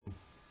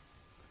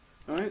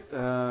All right.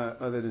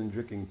 Other than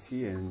drinking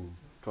tea and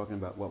talking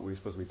about what we're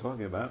supposed to be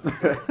talking about.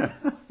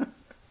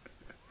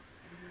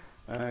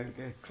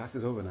 Okay, class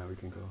is over now. We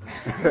can go.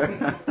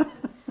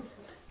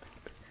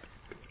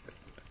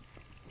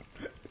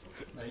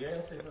 No, you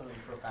gotta say something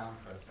profound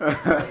first.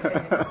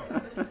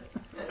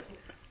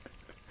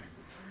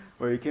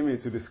 Well, you came here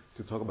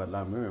to talk about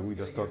Lamu, and we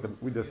just talked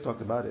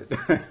about it. You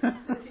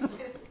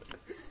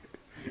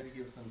gotta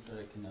give some sort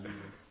of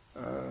conundrum.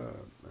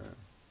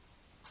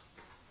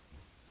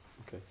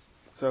 Okay.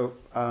 So,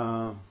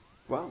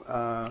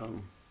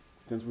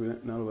 since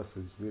none of us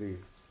is really,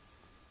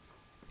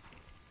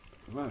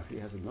 he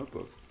has a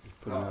notebook. He's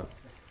putting out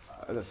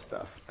other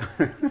stuff.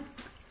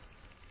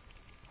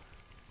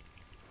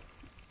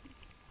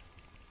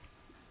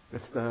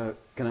 Just,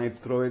 can I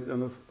throw it on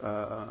the,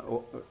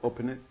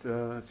 open it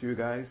to you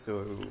guys?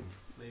 So,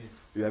 Please.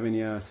 Do you have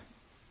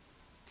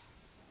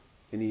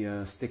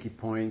any sticky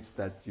points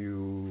that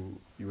you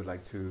would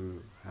like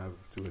to have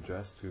to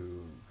address,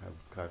 to have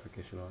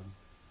clarification on?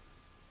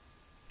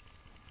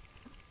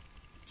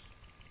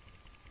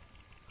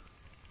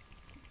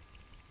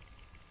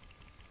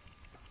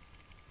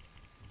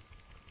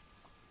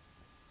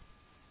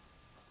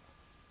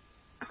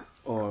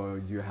 Or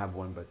do you have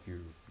one but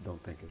you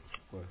don't think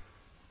it's worth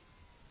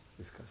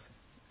discussing?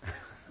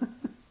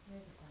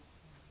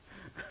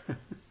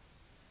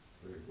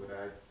 What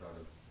I thought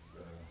of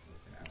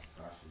looking at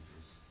Sashi's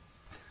is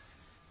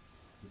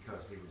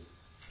because he was,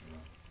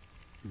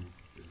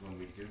 is when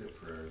we do the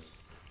prayers,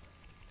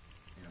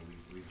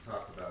 we've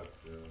talked about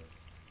the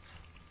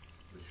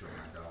Shor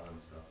Mandala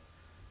and stuff,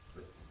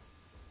 but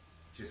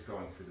just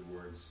going through the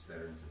words that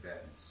are in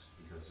Tibetan,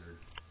 because they're,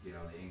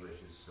 the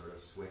English is sort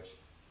of switched,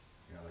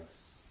 like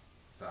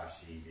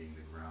Sashi being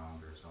the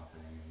ground or something,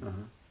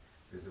 and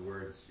there's the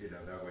words,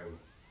 that way,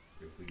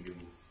 if we knew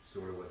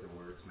sort of what the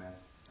words meant,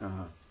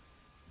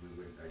 we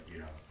would,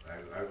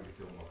 I would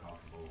feel more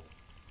comfortable,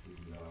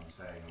 even though I'm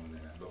saying them, and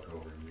then I look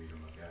over and read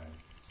them again,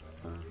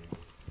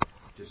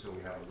 just so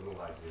we have a little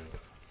idea.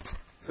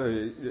 So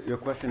your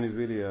question is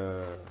really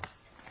a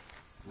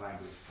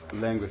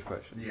language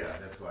question. Yeah,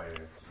 that's why I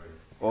started.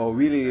 Or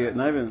really,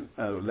 not even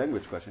a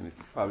language question. It's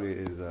probably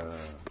is a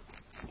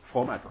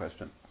format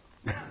question.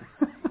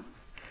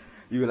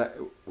 You like,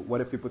 what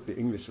if you put the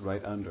English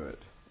right under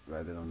it,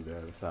 rather than on the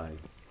other side?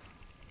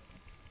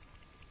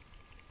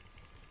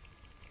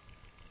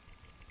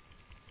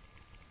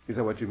 Is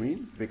that what you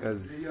mean?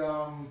 Because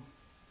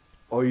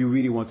or you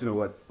really want to know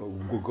what?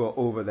 We'll go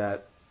over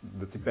that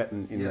the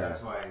Tibetan in there.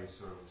 That's why I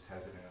sort of was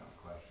hesitant on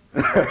the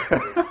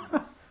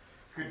question.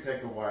 Could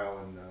take a while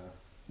and.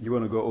 You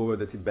want to go over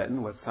the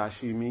Tibetan, what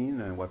Sashi mean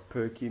and what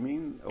Perki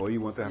mean, or you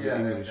want to have the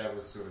English? Yeah, that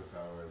was sort of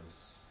how I was.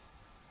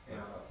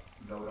 And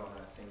note on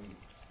that same,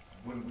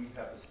 when we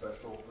have the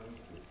special link,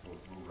 those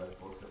little red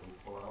books that we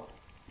pull out.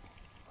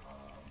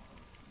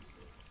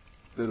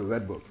 Little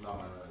red book. Yeah.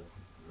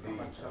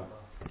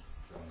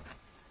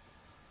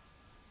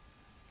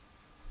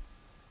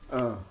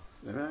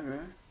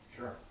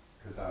 Sure.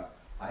 Because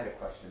I had a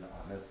question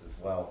on this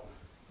as well,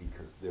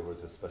 because there was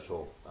a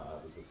special,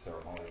 there's a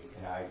ceremony,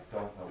 and I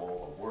don't know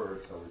all the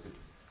words, so is it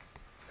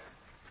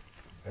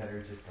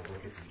better just to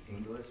look at the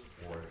English,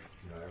 or,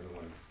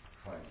 everyone's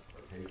trying to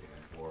partake in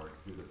it, or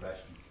do the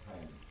best you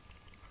can,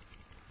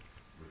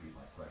 would be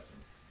my question.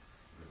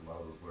 Because a lot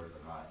of those words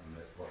are not in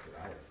this book that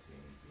I have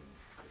seen being.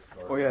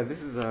 Oh yeah, this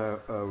is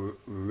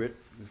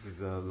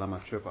a Lama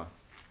Chöpa.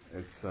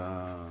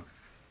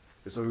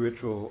 It's a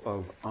ritual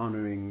of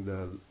honoring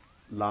the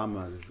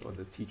lamas or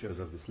the teachers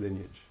of this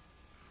lineage.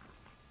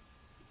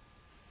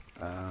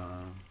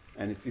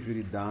 And it's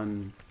usually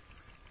done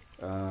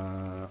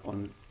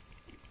on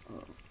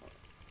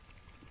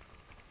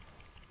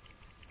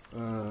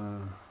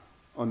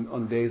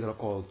days that are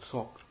called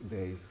Tsok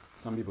days.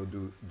 Some people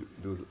do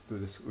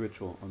this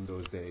ritual on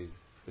those days.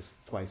 It's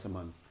twice a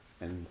month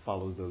and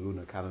follows the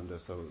lunar calendar,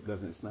 so it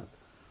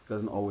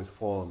doesn't always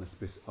fall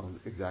on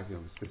exactly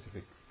on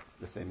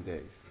the same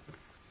days.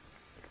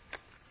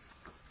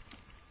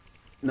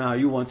 Now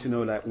you want to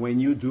know that when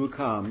you do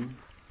come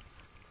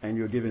and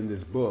you're given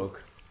this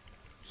book,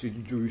 should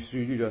you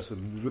just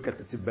look at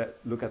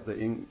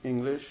the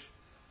English,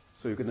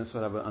 so you can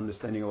sort of have an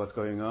understanding of what's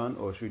going on,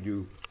 or should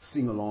you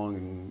sing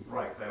along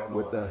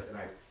with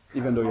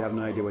even though you have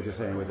no idea what you're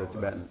saying with the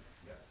Tibetan?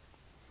 Yes.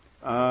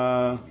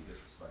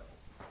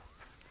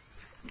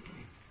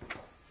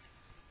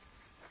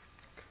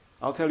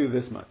 I'll tell you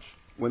this much: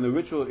 when the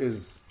ritual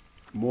is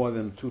more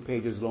than 2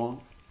 pages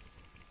long,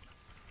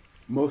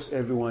 most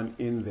everyone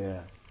in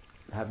there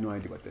have no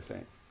idea what they're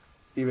saying,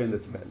 even the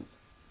Tibetans.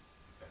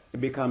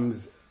 It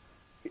becomes,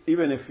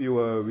 even if you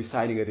were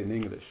reciting it in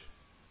English,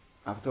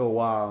 after a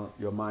while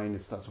your mind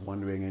starts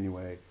wandering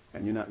anyway,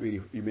 and you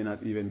may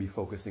not even be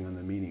focusing on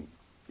the meaning,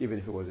 even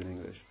if it was in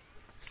English.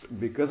 So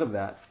because of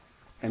that,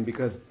 and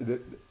because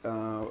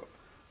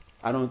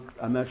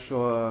I'm not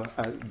sure.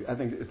 I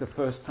think it's the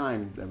first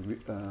time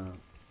that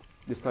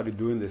they started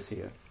doing this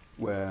here,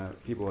 where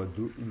people are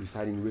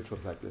reciting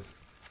rituals like this.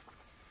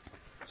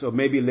 So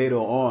maybe later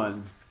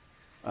on,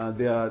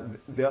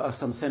 There are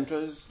some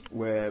centers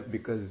where,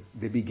 because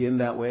they begin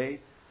that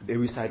way, they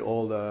recite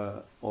all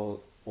the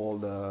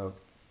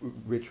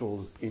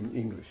rituals in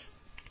English.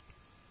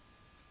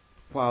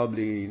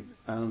 Probably,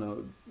 I don't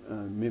know,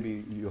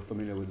 maybe you're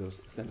familiar with those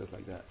centers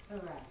like that. Oh,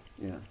 right.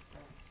 Yeah, Right.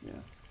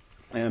 yeah.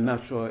 And I'm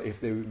not sure if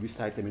they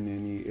recite them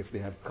if they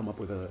have come up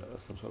with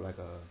some sort of like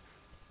a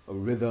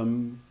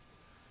rhythm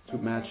to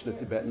match the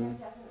Tibetan.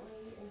 Yeah,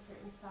 definitely in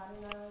certain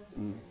sadhanas,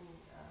 in certain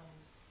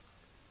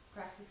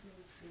practices,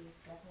 we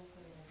definitely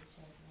put it into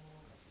chanting in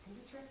English. It can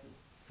be tricky.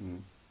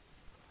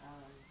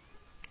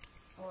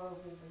 Or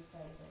we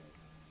recited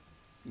everything in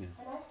English. Yeah.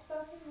 And I've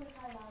spoken with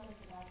High Lamas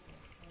about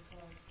this, as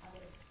well as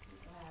other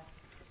people have.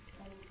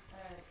 And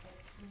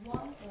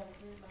one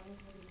answer Lamas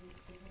will be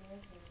giving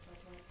us is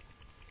like what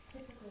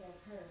typically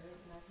I've heard,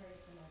 and I've heard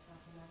it from myself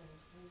and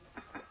others, is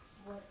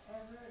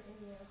whatever in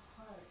your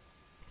heart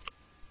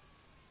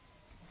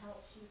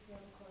helps you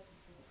feel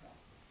closest to the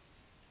practice.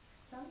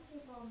 Some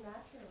people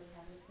naturally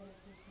have an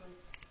affinity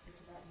towards the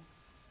Tibetan,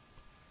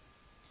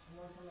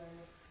 want to learn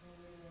it, and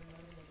really are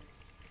motivated.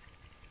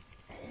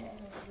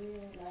 And I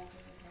really like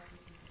doing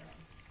practice in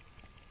Tibetan.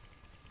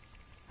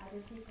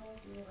 Other people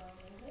do it all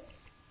in English,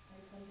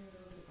 and some do it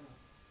over the both.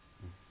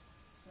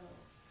 So,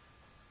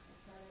 is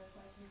that a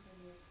question for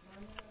you,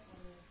 Mama, or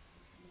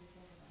just for you to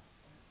think about?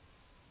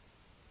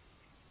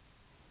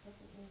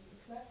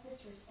 It's not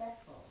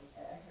disrespectful.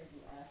 I heard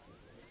you ask if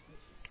it was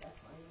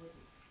disrespectful. I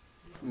wouldn't.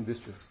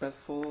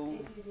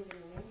 Disrespectful? If you did it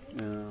in English?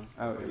 No.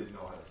 I didn't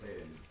know how to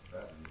say it in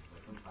Tibetan.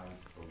 Like sometimes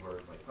the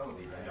words, like some of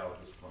these I know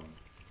just from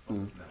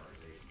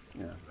memorization.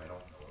 Yeah. Because I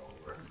don't know all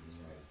the words.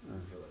 I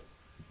feel it.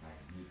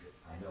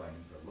 I know I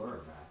need to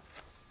learn that.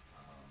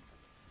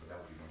 But that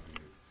would be one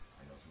thing that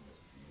I know some of us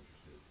would be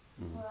interested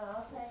in. Well,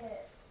 I'll say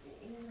that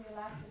he's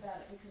relaxed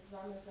about it because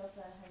Lama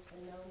Zopa has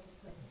been known to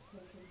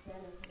take his pen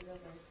and put it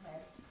over his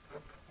head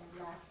and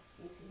laugh.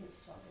 You see his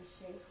shoulders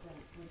shake when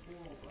we're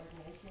doing an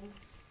ordination,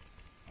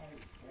 and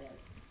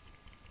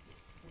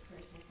the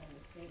person from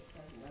the States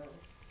doesn't know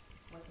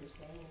what they're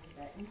saying in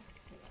Tibetan.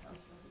 It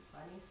sounds really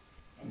funny,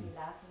 and he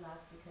laughs and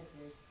laughs because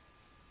there's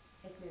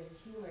a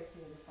humor to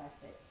the fact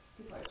that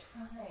people are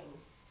trying,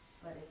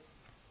 but it's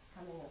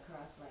coming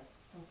across like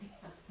something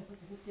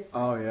different.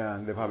 Oh yeah,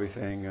 they're probably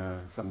saying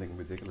something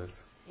ridiculous.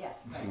 Yeah,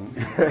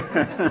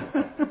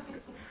 right.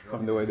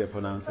 From the way they're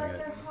pronouncing but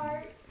it. their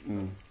heart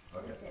is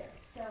Okay. there.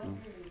 So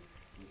really,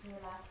 you can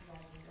relax about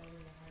it and go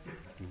where your heart is.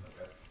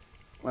 Okay.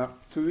 Well,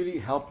 to really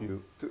help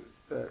you,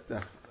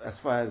 as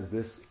far as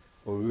this,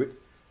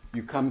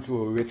 you come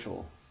to a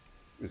ritual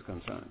is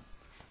concerned.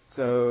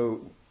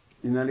 So,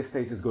 the United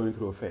States is going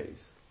through a phase.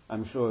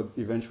 I'm sure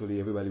eventually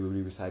everybody will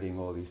be reciting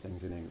all these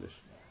things in English.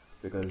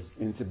 Because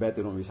in Tibet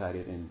they don't recite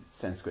it in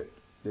Sanskrit.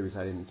 They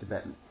recite it in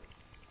Tibetan.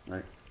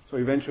 Right? So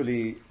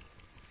eventually,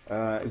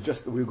 it's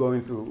just we're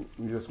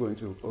just going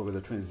through over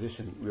the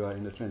transition. We are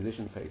in the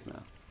transition phase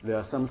now. There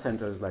are some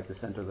centers, like the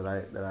center that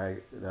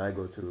I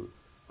go to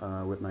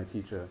with my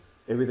teacher.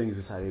 Everything is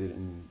recited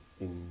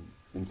in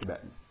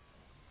Tibetan.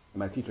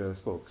 My teacher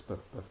spoke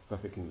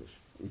perfect English.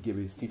 He gave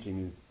his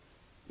teaching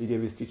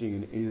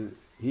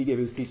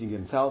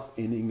himself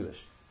in English.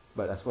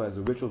 But as far as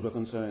the rituals were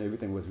concerned,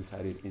 everything was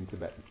recited in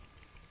Tibetan.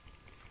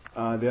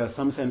 There are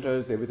some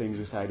centers, everything is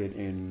recited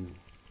in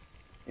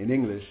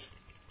English,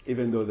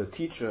 even though the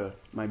teacher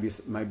might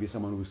be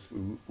someone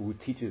who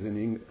teaches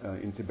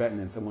in Tibetan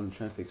and someone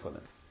translates for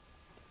them.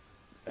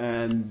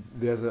 And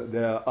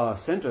there are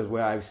centers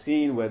where I've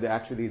seen where they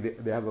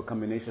have a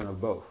combination of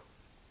both.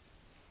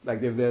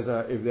 Like if there's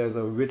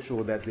a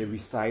ritual that they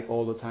recite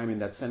all the time in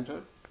that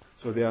center,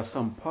 so there are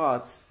some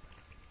parts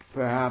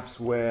perhaps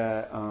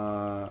where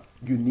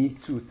you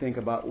need to think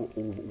about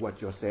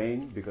what you're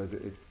saying because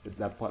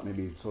that part may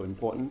be so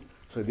important.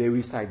 So they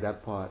recite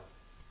that part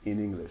in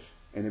English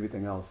and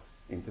everything else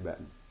in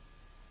Tibetan.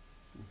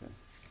 Okay.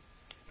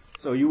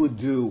 So you would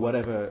do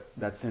whatever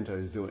that center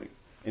is doing.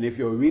 And if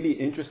you're really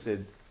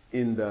interested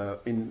in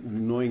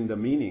knowing the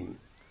meaning,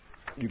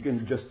 you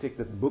can just take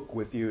the book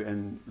with you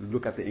and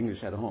look at the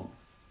English at home.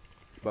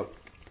 But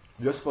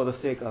just for the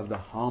sake of the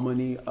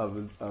harmony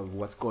of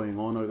what's going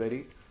on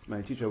already,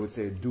 my teacher would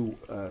say,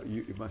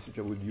 my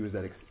teacher would use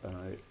that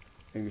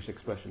English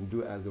expression,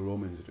 do as the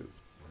Romans do.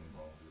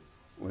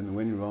 When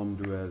in Rome,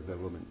 do as the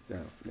Romans.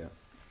 Yeah,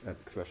 that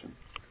expression.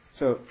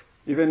 So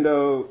even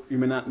though you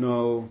may not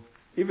know,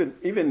 even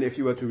if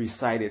you were to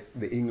recite it,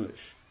 the English,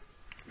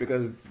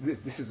 because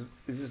this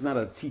is not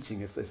a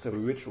teaching, it's a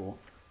ritual,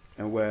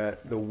 and where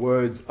the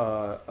words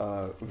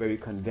are very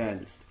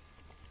condensed,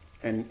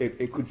 and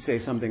it could say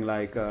something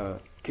like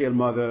 "kill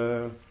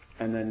mother,"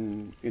 and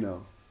then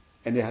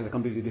and it has a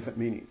completely different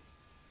meaning.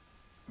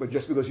 But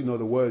just because you know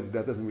the words,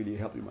 that doesn't really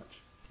help you much.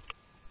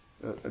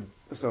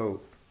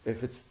 So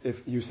if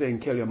you're saying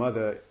 "kill your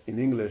mother" in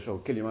English or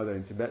 "kill your mother"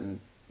 in Tibetan,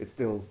 it's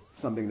still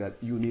something that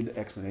you need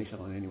explanation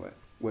on anyway,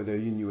 whether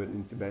you knew it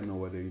in Tibetan or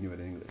whether you knew it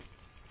in English.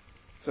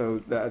 So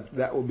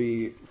that will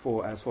be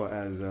as far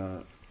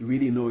as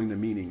really knowing the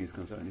meaning is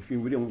concerned. If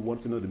you really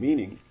want to know the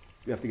meaning,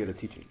 you have to get a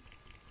teaching.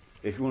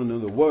 If you want to know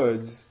the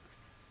words,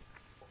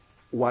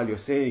 while you're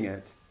saying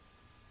it,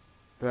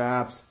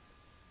 perhaps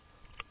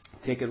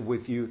take it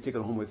with you, take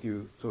it home with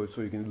you, so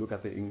you can look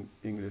at the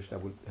English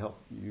that would help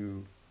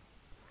you.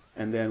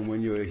 And then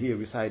when you're here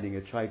reciting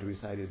it, try to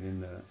recite it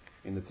in the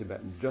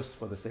Tibetan, just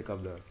for the sake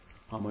of the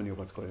harmony of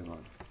what's going on.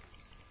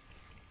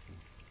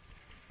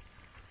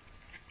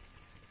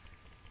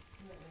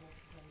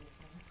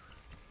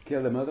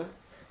 Kill the mother?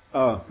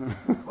 Oh.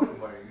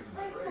 Why are you using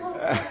the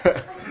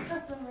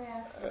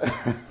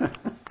phrase?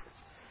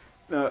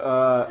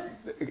 No,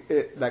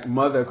 like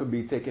mother could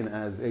be taken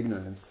as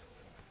ignorance,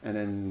 and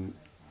then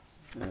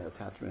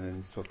attachment,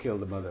 and so kill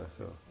the mother.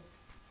 So.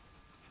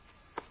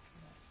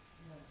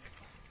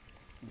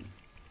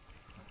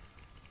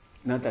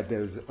 Not that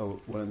there's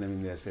one of them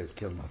in there says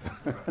kill mother.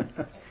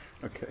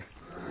 Okay.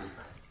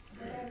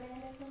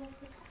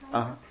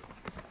 Uh-huh.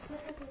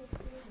 Typically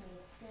speaking,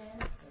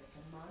 Sanskrit,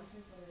 the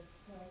mantras that are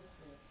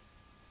Sanskrit,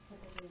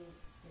 typically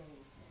say in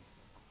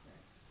Sanskrit,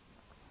 correct?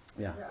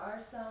 Yeah. There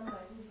are some,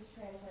 like we just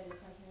translated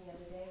something the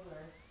other day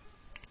where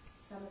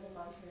some of the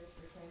mantras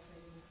were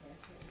translated in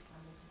Sanskrit and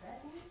some in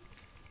Tibetan,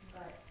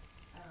 but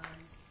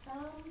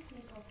some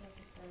people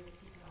focus on the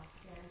people off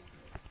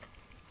Sanskrit.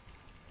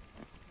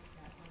 Like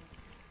that was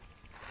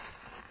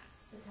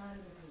the time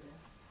of the Buddha.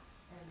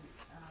 And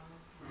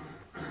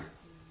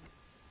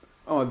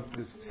Oh,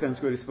 the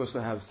Sanskrit is supposed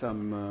to have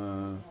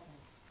some,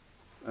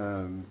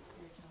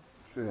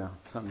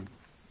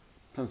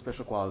 some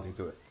special quality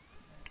to it.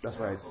 That's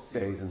why it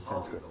stays in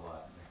Sanskrit. Then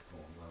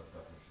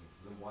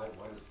why does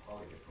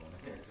Pali get thrown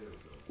in there too?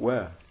 So?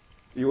 Where?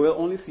 You will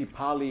only see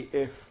Pali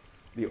if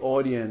the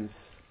audience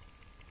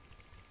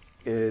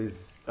is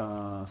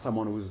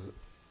someone who's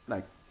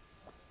like,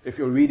 if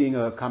you're reading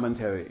a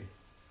commentary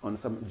on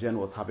some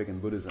general topic in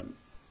Buddhism,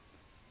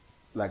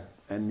 like,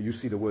 and you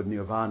see the word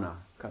nirvana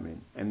come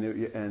in, and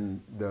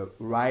the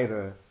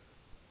writer,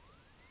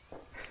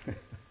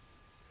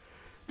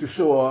 to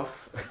show off,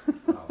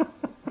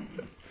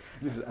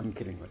 I'm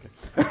kidding, okay,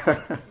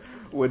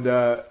 would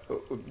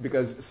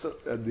because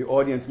the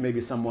audience may be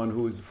someone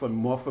who's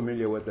more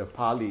familiar with the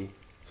Pali,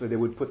 so they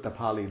would put the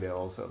Pali there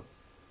also.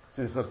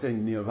 So instead of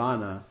saying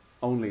nirvana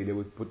only, they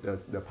would put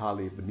the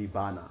Pali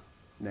nibbana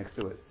next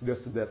to it, so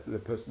just so that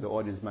the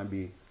audience might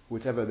be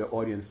whichever the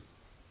audience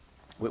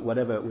is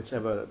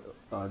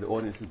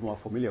more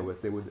familiar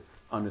with, they would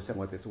understand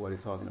what they're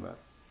talking about.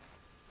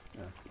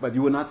 Yeah. But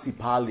you will not see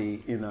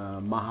Pali in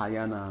a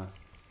Mahayana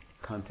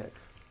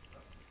context.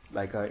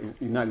 Like you're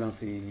not going to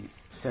see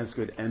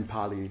Sanskrit and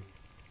Pali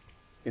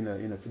in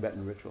a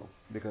Tibetan ritual,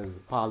 because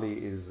Pali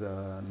is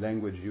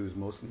language used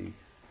mostly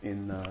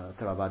in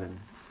Theravadan.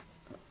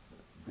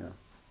 Yeah.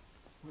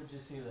 Would you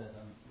see that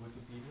on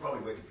Wikipedia?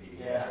 Probably Wikipedia.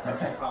 Yeah. I'm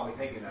actually probably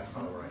thinking that's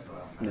probably where I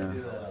saw it. They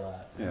do that a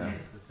lot. Yeah.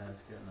 It's the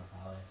Sanskrit and the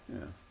Pali.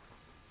 Yeah.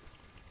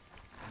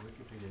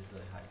 Wikipedia is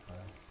really high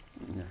class.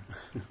 Yeah.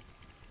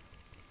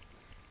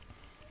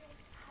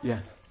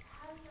 Yes.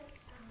 How does it,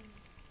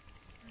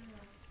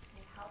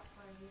 like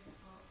helpful or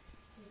useful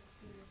to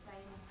be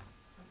reciting a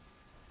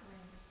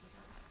language you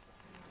don't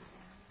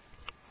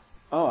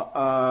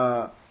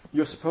understand?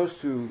 You're supposed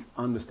to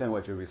understand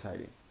what you're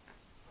reciting.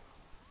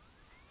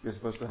 You're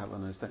supposed to have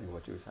an understanding of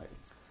what you're reciting.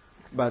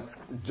 But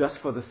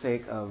just for the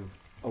sake of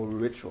a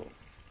ritual,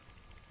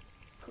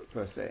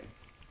 per se,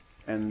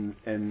 and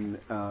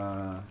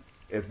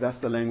if that's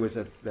the language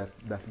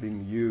that's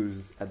being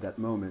used at that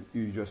moment,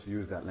 you just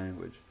use that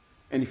language.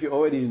 And if you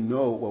already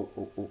know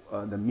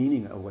the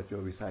meaning of what you're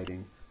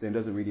reciting, then it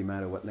doesn't really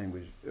matter what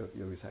language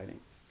you're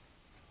reciting.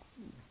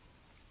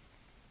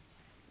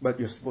 But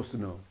you're supposed to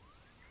know.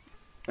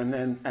 And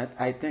then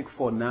I think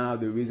for now,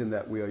 the reason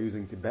that we are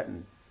using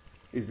Tibetan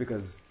is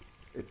because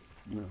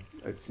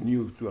it's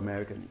new to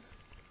Americans.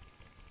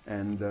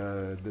 And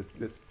the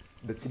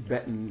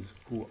Tibetans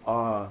who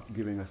are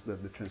giving us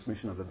the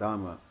transmission of the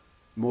Dharma,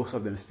 most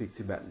of them speak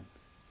Tibetan.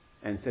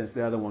 And since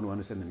they are the one who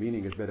understand the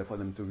meaning, it's better for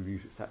them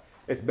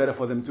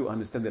to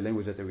understand the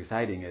language that they're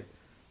reciting it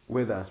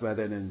with us,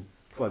 rather than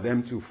for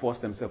them to force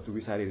themselves to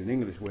recite it in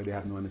English where they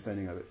have no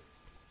understanding of it.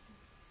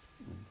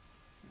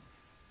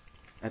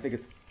 I think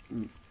it's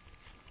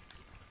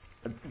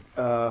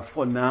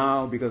for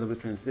now, because of the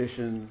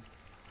transition,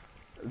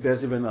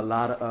 there's even a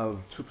lot of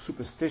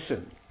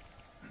superstition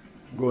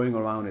going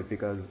around it,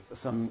 because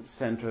some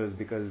centers,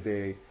 because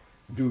they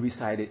do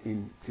recite it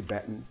in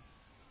Tibetan,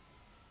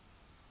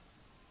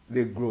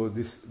 they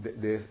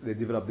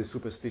develop this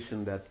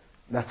superstition that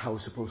that's how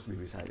it's supposed to be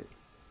recited.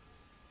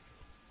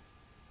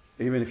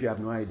 Even if you have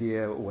no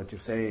idea what you're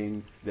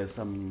saying, there's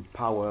some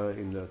power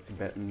in the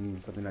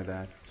Tibetan, something like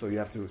that. So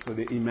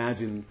they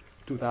imagine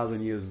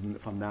 2,000 years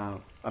from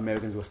now,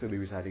 Americans will still be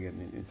reciting it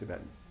in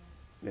Tibetan.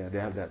 Yeah, they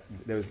have that.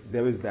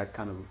 There is that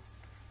kind of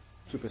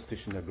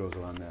superstition that goes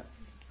around that.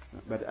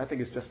 But I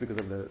think it's just because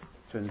of the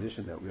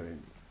transition that we're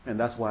in. And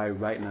that's why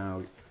right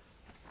now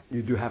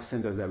you do have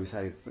centers that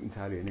recite it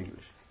entirely in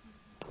English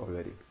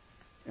already.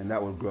 And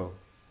that will grow.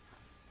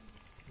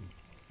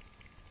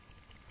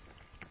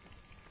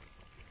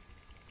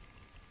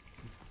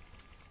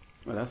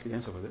 Well, that's the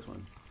answer for this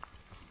one.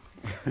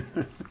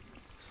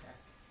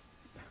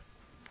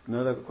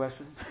 Another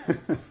question? I do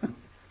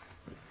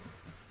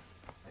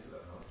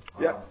that now.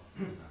 Yeah.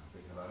 I'm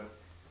thinking about it.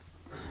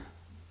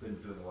 Been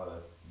doing a lot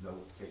of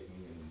note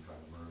taking and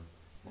trying to learn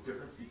the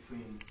difference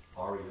between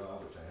Arya,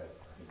 which I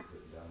think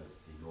written down as a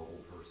noble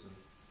person,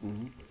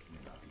 which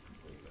may not be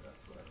complete, but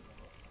that's what I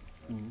remember off the top of my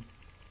head.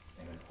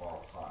 And an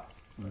Arhat.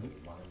 Are they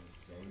one and the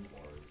same,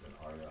 or is an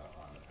Arya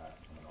on the path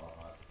to become an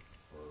Arhat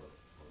or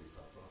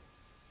Bodhisattva?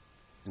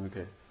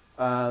 Okay.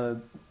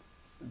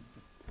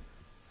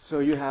 So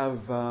you have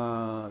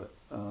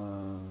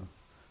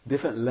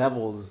different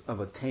levels of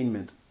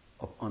attainment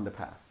on the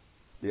path.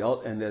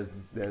 And there's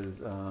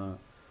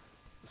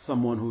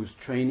someone who's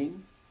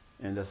training,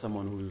 and there's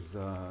someone who's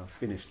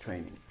finished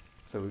training.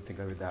 So we think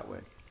of it that way.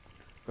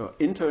 So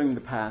entering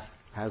the path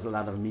has a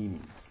lot of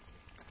meanings.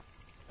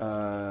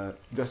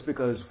 Just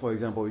because, for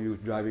example, you're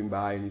driving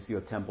by and you see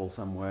a temple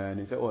somewhere, and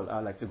you say, "Oh,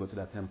 I'd like to go to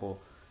that temple,"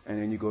 and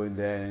then you go in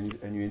there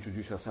and you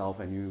introduce yourself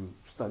and you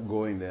start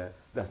going there.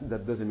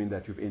 That doesn't mean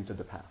that you've entered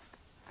the path.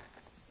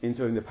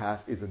 Entering the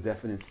path is a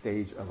definite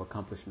stage of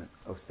accomplishment,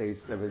 a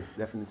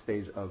definite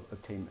stage of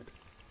attainment.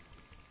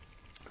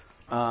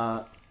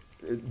 There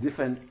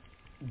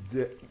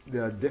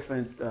are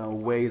different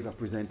ways of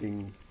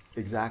presenting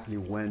exactly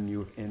when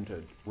you've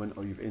entered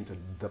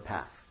the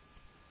path.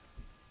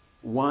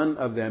 One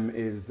of them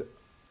is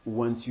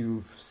once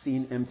you've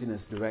seen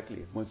emptiness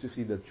directly, once you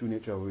see the true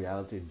nature of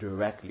reality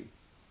directly,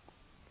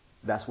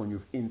 that's when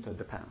you've entered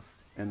the path.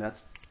 And that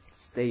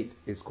state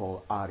is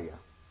called Arya.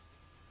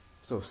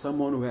 So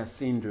someone who has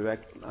seen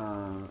direct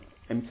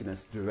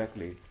emptiness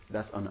directly,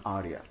 that's an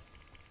Arya.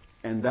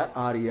 And that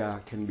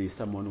Arya can be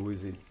someone who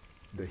is in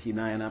the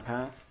Hinayana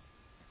path,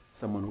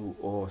 someone who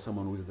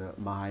is the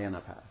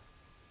Mahayana path.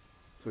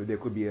 So there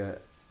could be a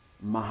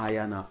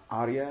Mahayana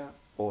Arya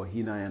or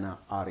Hinayana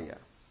Arya.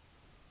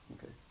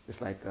 Okay, it's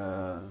like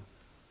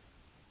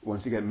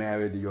once you get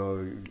married,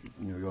 you're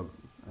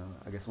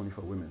I guess only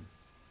for women.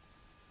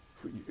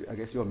 I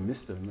guess you're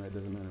Mr. No, it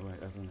doesn't matter. Right?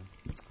 I don't know.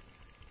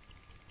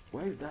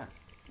 Why is that?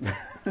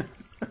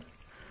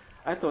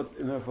 I thought,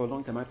 for a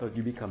long time, I thought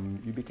you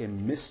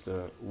became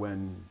Mr.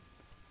 when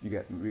you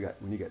get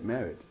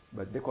married,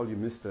 but they call you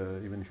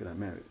Mr. even if you're not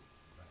married.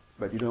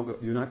 But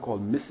you're not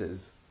called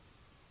Mrs.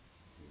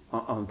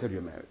 Until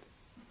you're married.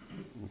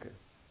 Okay.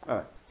 All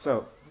right.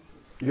 So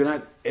you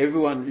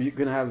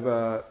can have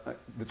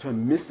the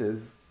term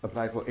Mrs.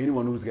 apply for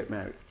anyone who's get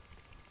married,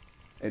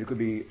 and it could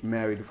be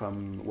married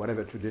from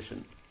whatever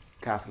tradition,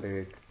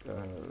 Catholic,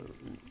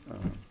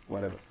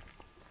 whatever,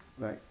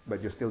 right?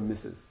 But you're still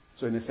Mrs.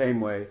 So in the same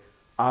way,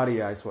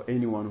 Arya is for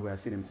anyone who has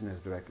seen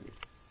emptiness directly.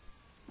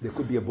 There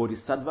could be a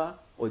bodhisattva,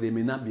 or they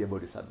may not be a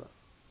bodhisattva.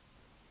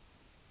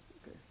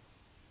 Okay.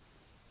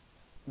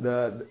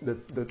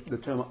 The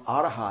term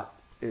Arhat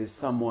is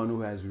someone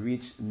who has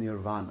reached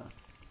nirvana.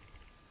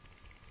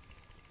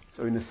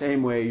 So in the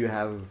same way, you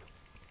have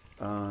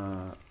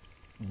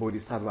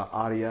bodhisattva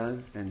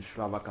Aryas and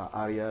Shravaka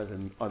Aryas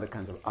and other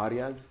kinds of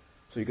Aryas.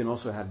 So you can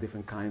also have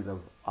different kinds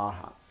of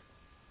Arhats.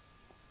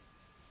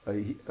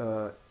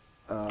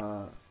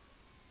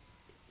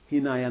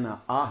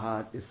 Hinayana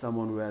Arhat is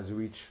someone who has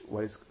reached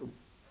what is,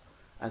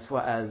 as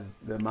far as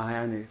the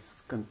Mahayana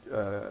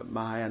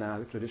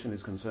tradition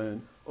is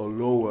concerned, a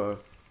lower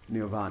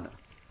nirvana.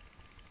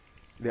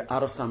 They're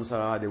out of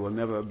samsara, they will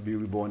never be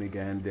reborn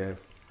again, they're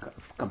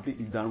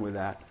completely done with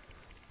that.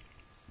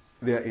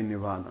 They're in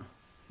nirvana.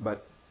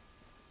 But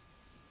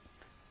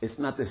it's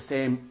not the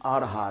same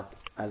Arhat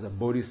as a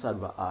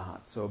Bodhisattva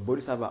Arhat. So a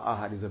Bodhisattva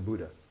Arhat is a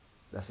Buddha.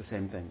 That's the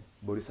same thing.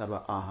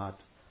 Bodhisattva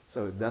Arhat.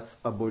 So that's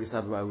a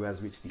Bodhisattva who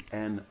has reached the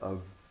end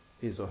of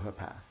his or her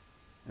path.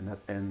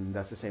 And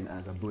that's the same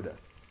as a Buddha.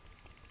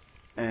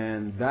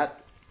 And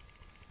that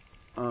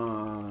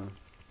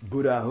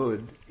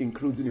Buddhahood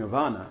includes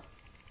nirvana,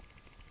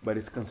 but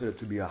it's considered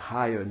to be a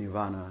higher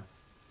nirvana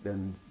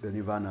than the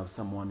nirvana of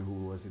someone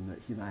who was in the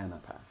Hinayana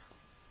path.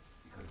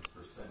 Because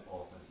it's for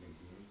all sentient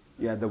beings?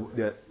 Yeah,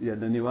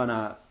 the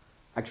nirvana,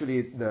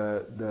 actually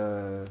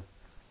the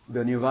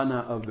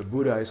nirvana of the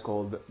Buddha is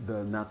called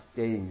the not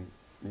staying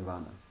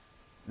nirvana.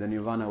 The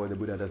nirvana where the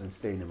Buddha doesn't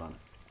stay nirvana.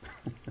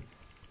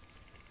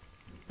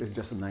 It's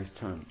just a nice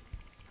term.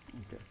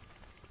 Okay.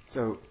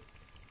 So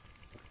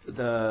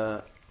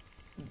the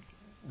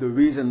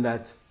reason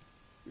that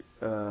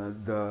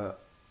the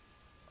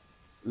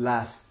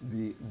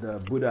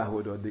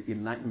Buddhahood or the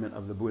enlightenment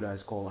of the Buddha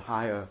is called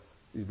higher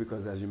is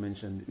because, as you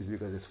mentioned, is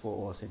because it's for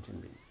all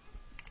sentient beings.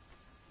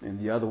 And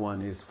the other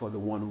one is for the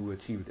one who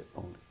achieved it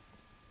only.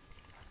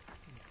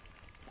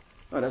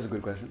 Oh, that's a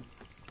good question.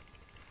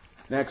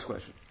 Next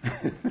question.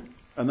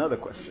 Another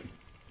question.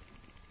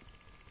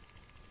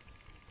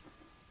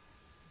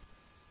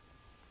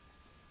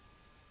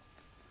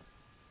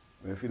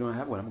 Well, if you don't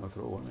have one, I'm going to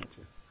throw one at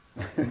you.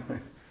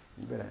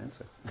 You better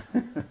answer.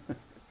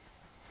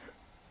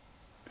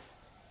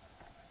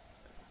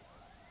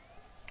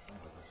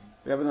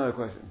 We have another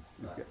question.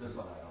 This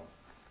one I don't.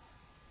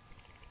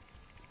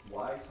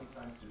 Why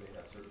sometimes do they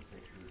have certain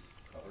pictures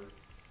covered?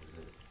 Is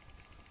it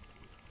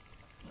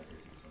like I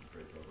see some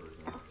draped over? Is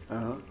it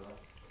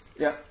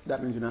Yeah,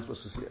 that means you're not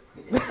supposed to see it.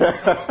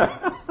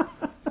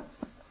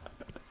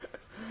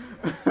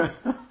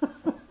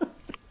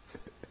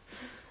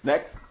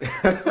 Next.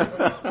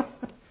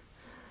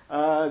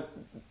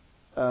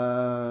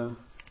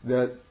 There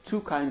are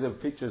two kinds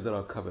of pictures that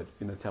are covered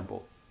in the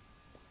temple.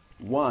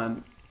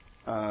 One,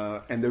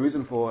 and the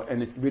reason for,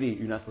 and it's really,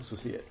 you're not supposed to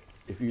see it.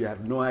 If you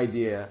have no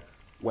idea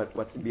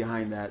what's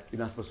behind that,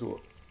 you're not supposed to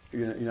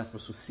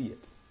see it.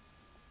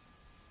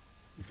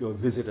 If you're a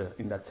visitor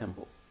in that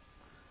temple.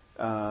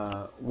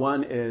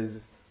 One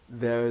is,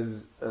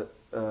 there's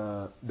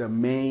the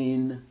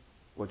main,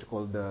 what you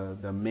call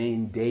the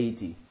main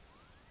deity.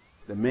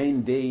 The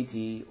main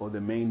deity or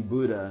the main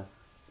Buddha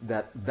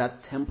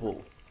that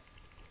temple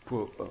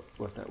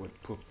what's that word?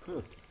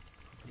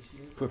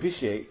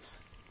 Propitiates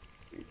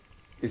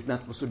is not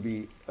supposed to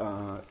be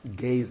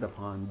gazed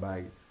upon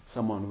by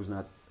someone who's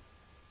not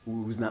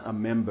a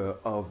member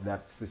of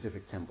that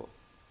specific temple.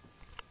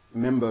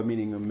 Member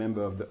meaning a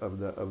member of the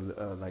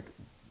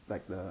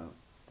like the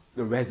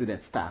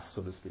resident staff,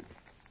 so to speak.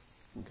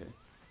 Okay.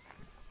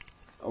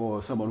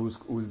 Or someone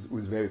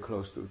who's very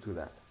close to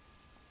that.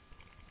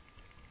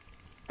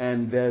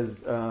 And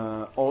there's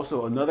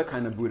also another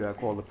kind of Buddha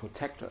called the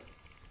protector.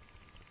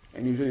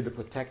 And usually the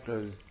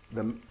protectors,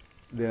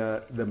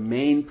 the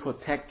main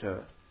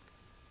protector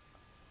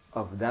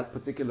of that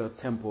particular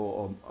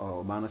temple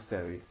or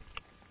monastery,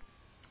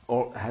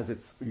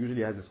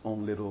 usually has its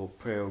own little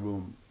prayer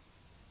room.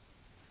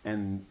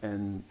 And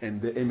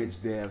the image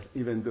there,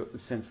 even though,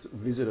 since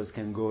visitors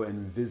can go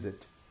and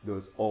visit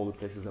all the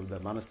places of the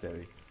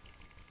monastery,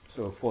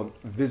 so for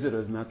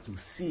visitors not to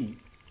see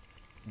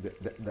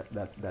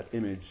that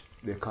image,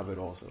 they're covered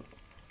also.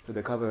 So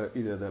they cover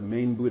either the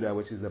main Buddha,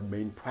 which is the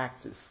main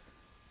practice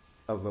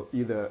of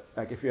either,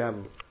 like if you have,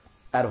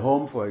 at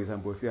home for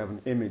example, if you have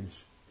an image,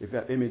 if you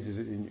have images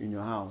in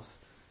your house,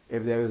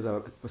 if there is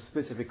a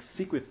specific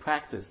secret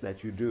practice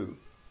that you do,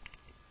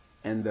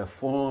 and the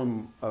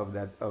form of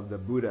the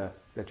Buddha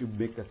that you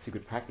make that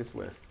secret practice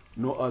with,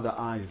 no other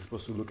eye is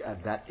supposed to look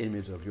at that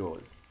image of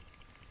yours.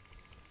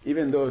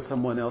 Even though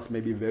someone else may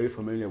be very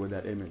familiar with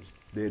that image,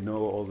 they know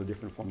all the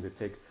different forms it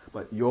takes,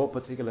 but your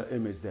particular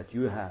image that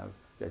you have,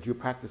 that you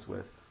practice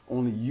with,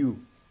 only you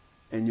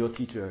and your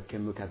teacher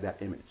can look at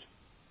that image.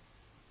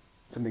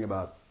 Something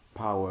about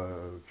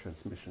power,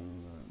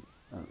 transmission,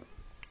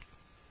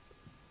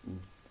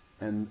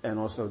 and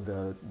also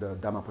the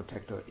Dhamma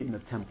protector in the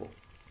temple.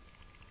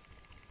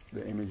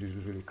 The image is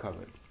usually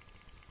covered.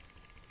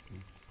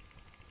 Is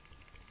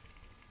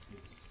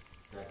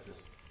that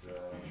just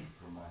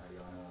from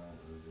Mahayana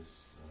or this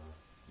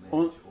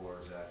lineage, or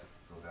does that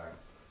go back?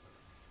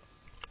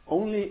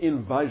 Only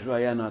in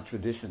Vajrayana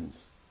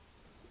traditions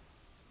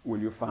will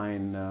you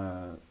find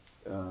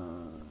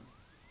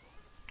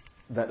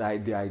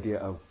the idea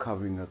of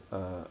covering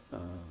an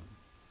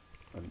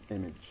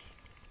image.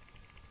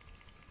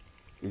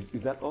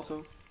 Is that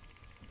also?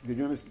 Did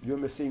you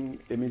remember seeing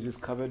images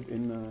covered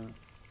in?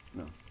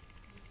 No.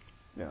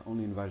 Yeah,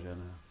 only in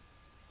Vajrayana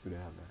do they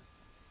have that.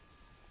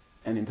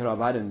 And in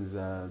Theravadins,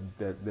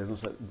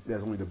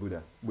 there's only the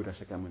Buddha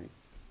Shakyamuni.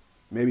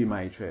 Maybe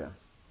Maitreya,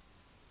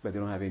 but they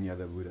don't have any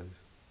other Buddhas.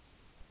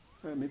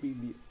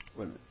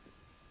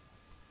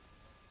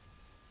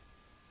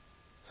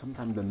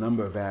 Sometimes the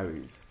number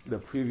varies. The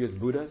previous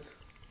Buddhas,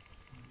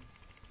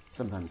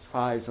 sometimes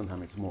 5,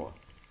 sometimes it's more.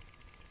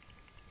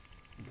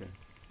 Okay.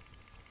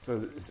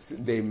 So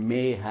they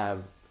may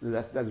have,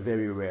 that's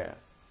very rare.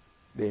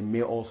 They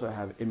may also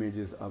have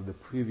images of the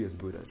previous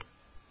Buddhas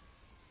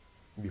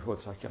before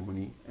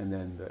Shakyamuni, and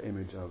then the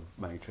image of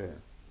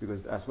Maitreya.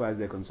 Because as far as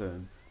they're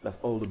concerned, that's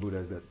all the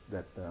Buddhas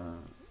that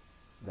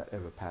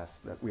ever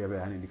passed, that we ever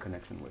had any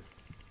connection with.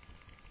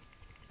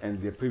 And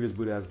the previous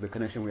Buddhas, the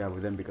connection we have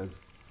with them because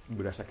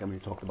Buddha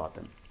Shakyamuni talked about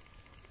them.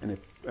 And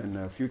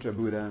a future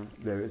Buddha,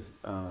 there is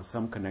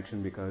some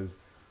connection because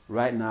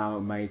right now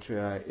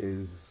Maitreya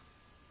is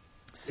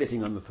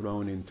sitting on the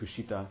throne in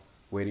Tushita,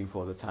 waiting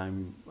for the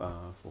time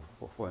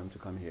for him to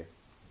come here.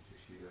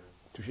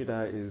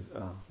 Tushita is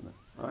no.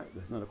 All right,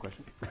 that's not a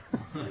question.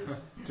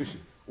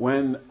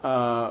 When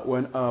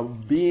a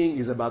being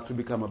is about to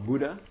become a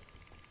Buddha,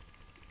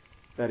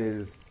 that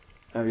is,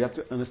 you have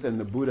to understand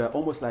the Buddha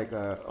almost like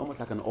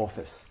an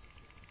office.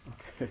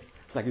 Okay,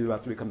 it's like he's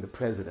about to become the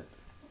president.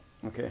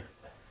 Okay,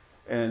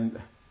 and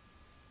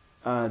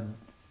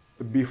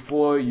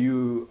before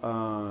you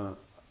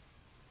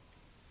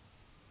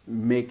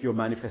make your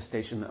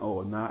manifestation,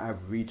 oh, now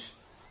I've reached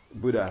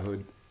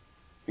Buddhahood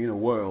in a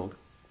world,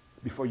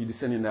 before you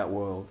descend in that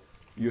world,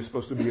 you're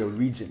supposed to be a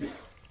regent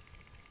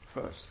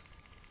first.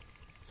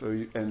 So,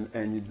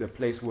 and the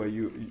place where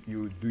you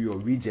do your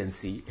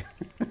regency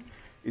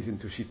is in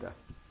Tushita.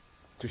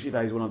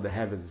 Tushita is one of the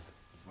heavens. It's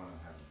one of the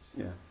heavens.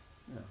 Yeah,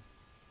 yeah.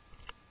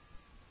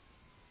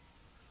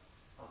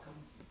 How come,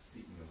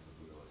 speaking of the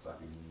Buddha,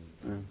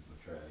 Shakyamuni,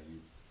 Maitreya, you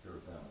hear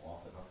of them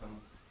often. How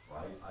come,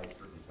 well, I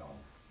certainly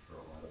don't, for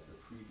a lot of the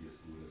previous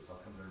Buddhas, how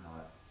come they're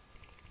not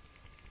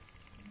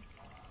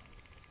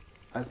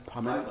as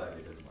prominent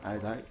highlighted as much?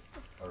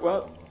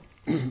 well,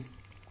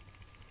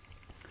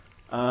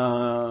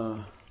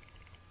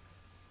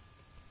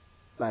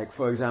 like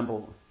for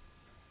example,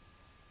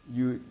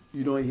 you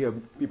don't hear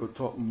people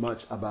talk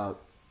much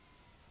about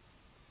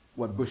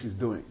what Bush is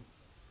doing,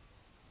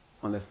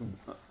 unless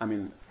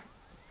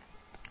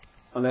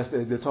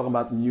they're talking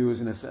about news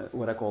in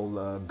what I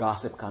call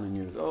gossip kind of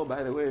news. Oh,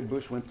 by the way,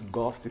 Bush went to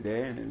golf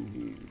today and then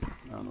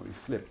he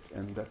slipped,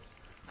 and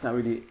it's not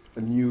really a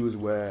news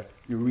where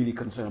you're really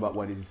concerned about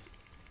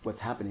what's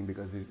happening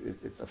because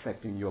it's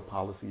affecting your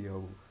policy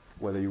or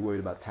whether you're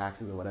worried about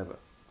taxes or whatever.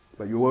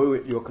 But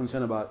you're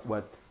concerned about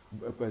what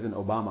President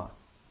Obama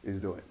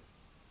is doing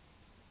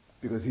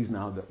because he's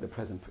now the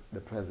present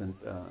president.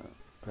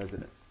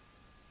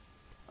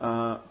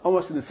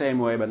 Almost in the same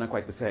way, but not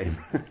quite the same.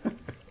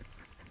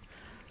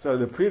 So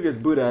the previous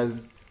Buddhas,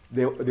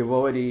 they've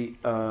already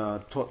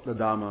taught the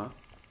Dharma,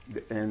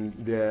 and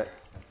their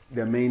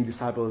main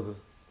disciples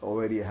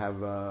already have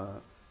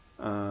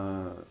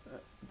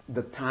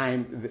the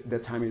time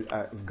is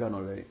gone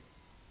already.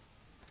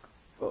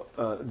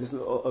 This is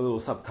a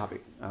little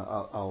subtopic.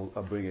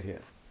 I'll bring it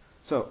here.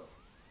 So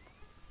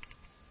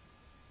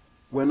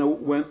when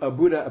a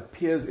Buddha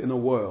appears in a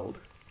world,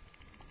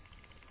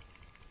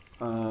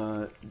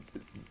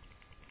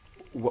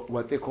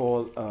 what they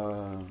call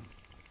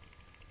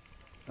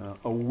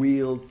a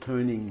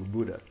wheel-turning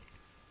Buddha.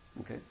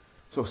 Okay,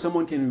 so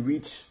someone can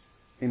reach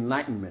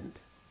enlightenment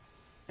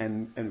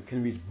and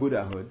can reach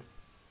Buddhahood,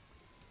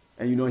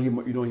 and you don't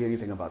hear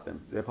anything about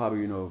them. There are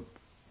probably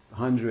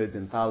hundreds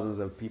and thousands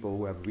of people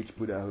who have reached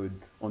Buddhahood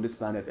on this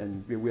planet,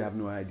 and we have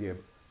no idea.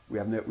 We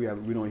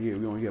don't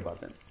hear about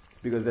them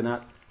because they're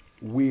not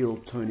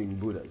wheel-turning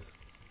Buddhas.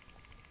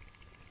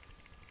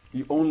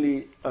 You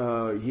only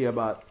hear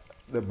about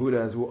the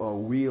Buddhas who are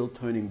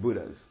wheel-turning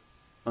Buddhas,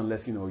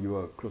 unless you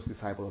are a close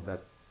disciple of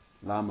that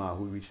Lama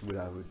who reached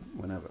Buddhahood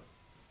whenever.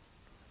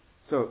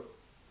 So,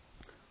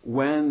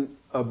 when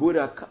a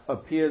Buddha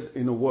appears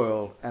in the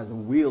world as a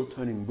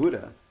wheel-turning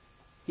Buddha,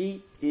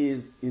 he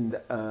is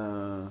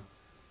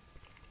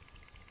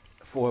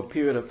for a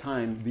period of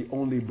time the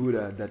only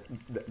Buddha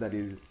that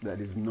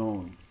is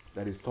known,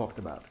 that is talked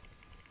about.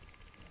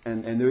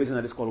 And the reason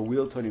that it's called a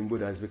wheel-turning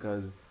Buddha is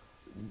because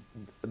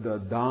the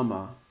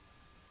Dharma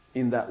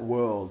in that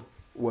world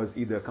was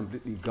either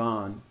completely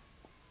gone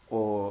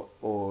or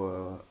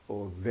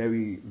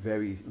very,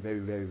 very, very,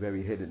 very,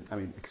 very hidden. I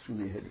mean,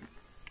 extremely hidden.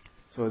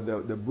 So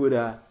the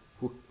Buddha,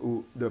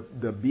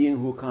 the being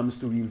who comes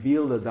to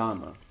reveal the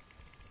Dharma,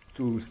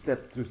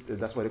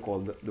 that's what they call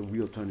the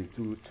wheel turning,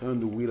 to turn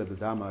the wheel of the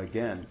Dharma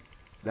again,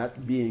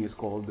 that being is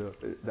called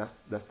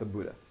that's the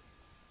Buddha.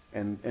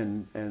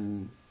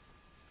 And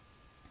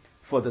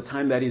for the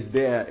time that is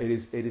there, it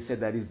is said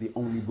that is the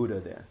only Buddha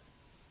there.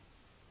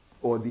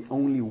 Or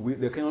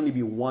there can only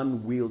be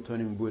one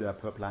wheel-turning Buddha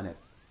per planet,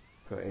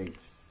 per age.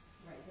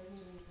 Right,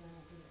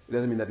 It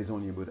doesn't mean that he's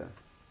only a Buddha.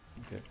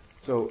 Okay.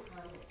 So,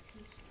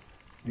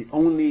 the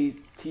only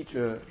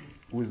teacher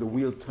who is the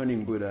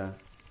wheel-turning Buddha,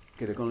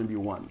 there can only be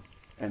one.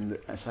 And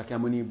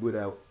Shakyamuni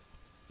Buddha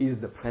is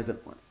the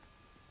present one.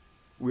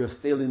 We are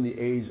still in the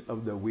age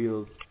of the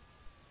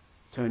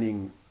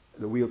wheel-turning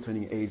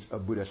age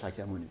of Buddha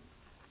Shakyamuni.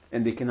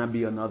 And there cannot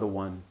be another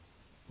one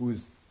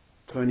who's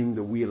turning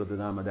the wheel of the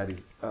Dharma, that is,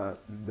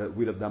 the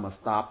wheel of Dharma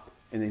stopped,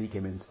 and then he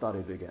came and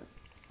started again.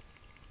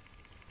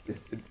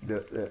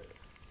 The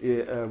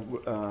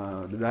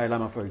Dalai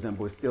Lama, for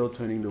example, is still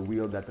turning the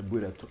wheel that the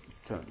Buddha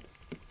turned.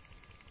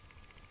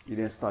 He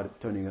then started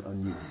turning it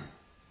anew,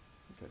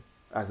 okay,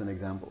 as an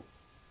example.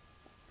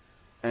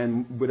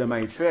 And Buddha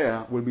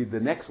Maitreya will be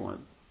the next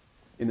one,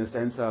 in the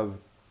sense of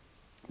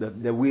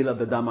the wheel of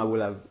the Dharma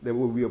there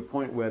will be a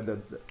point where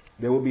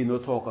there will be no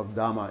talk of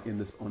Dharma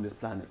on this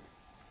planet.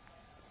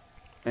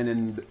 And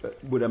then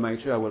Buddha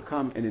Maitreya will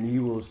come, and then he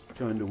will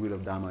turn the wheel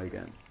of Dharma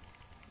again.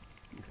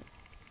 Okay.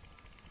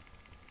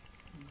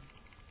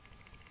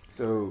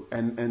 So,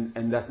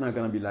 and that's not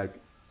going to be like,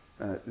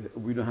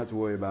 we don't have to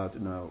worry about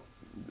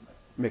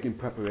making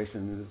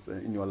preparations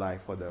in your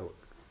life for the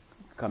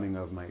coming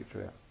of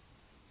Maitreya.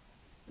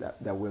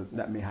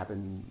 That may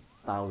happen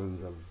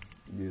thousands of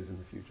years in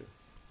the future.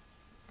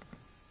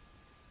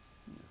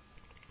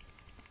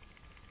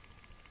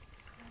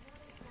 I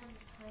noticed on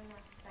the time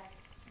aspect,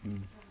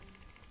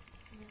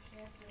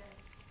 Maitreya Buddha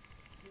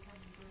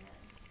become Buddha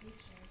in the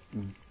future,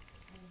 and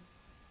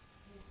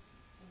his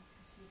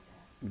Tushita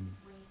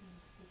waiting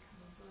to become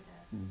a Buddha.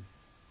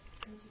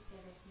 Couldn't you say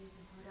that he's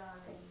a Buddha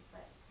already,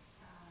 but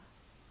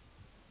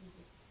he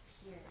just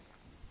appears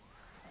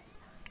at the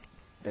time?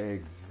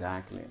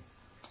 Exactly.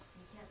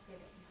 You can't say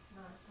that he's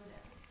not a Buddha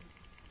because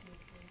he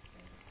appears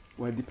later.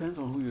 Well, it depends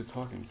on who you're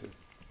talking to.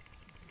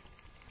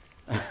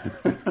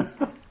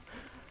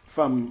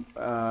 From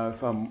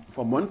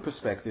one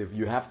perspective,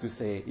 you have to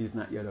say he's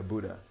not yet a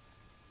Buddha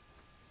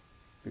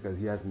because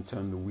he hasn't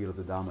turned the wheel of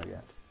the Dharma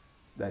yet.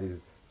 That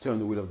is,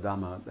 turned the wheel of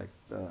Dharma,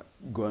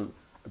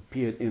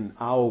 appeared in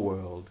our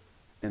world,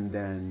 and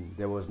then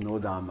there was no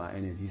Dharma,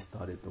 and then he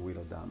started the wheel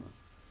of Dharma.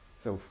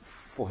 So,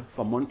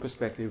 from one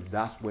perspective,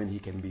 that's when he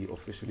can be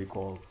officially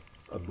called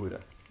a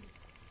Buddha.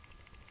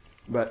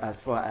 But as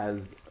far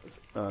as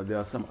there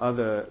are some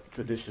other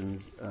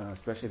traditions,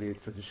 especially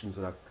traditions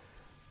that are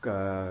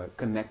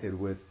connected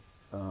with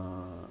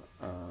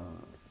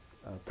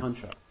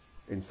Tantra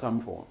in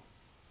some form.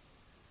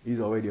 He's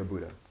already a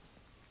Buddha.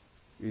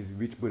 He's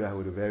reached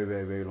Buddhahood a very,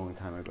 very, very long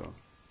time ago.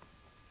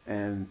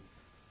 And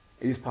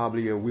he's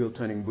probably a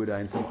wheel-turning Buddha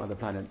in some other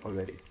planet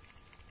already.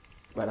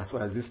 But as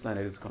far as this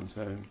planet is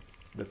concerned,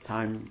 the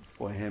time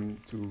for him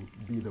to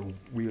be the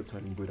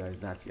wheel-turning Buddha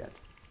is not yet.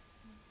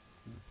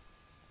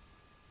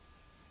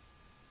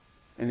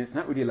 And it's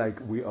not really like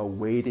we are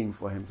waiting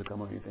for him to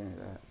come or anything like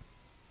that.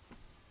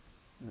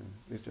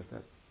 It's just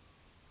that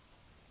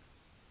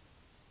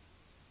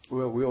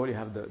we already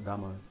have the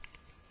Dhamma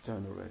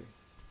turning already.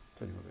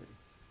 So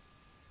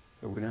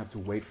we don't have to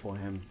wait for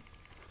him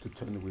to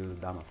turn the wheel of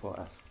the Dhamma for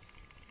us.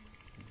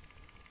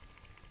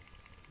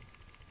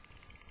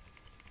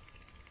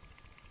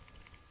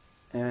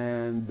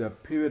 And the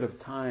period of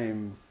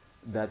time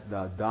that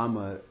the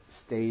Dhamma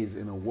stays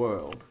in a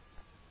world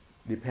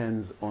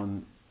depends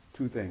on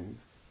two things: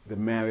 the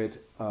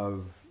merit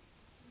of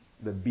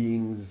the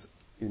beings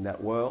in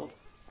that world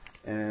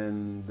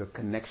and the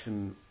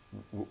connection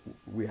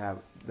we have,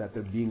 that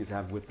the beings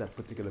have with that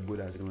particular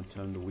Buddha is going to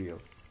turn the wheel.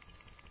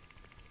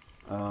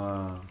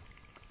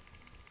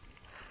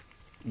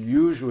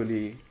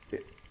 Usually,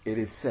 it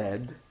is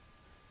said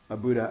a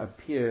Buddha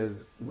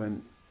appears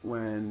when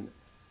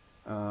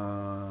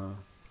the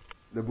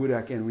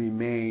Buddha can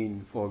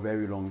remain for a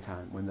very long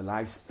time, when the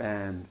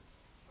lifespan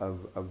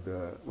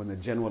when the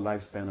general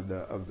lifespan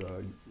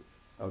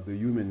of the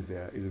humans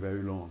there is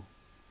very long.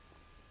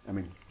 I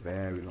mean,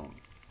 very long.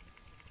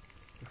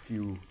 A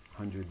few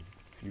hundred,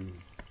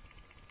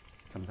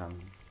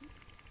 sometimes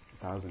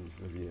thousands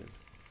of years.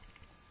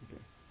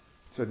 Okay.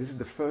 So this is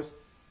the first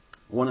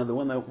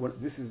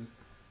this is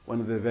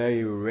one of the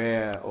very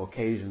rare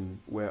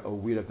occasions where a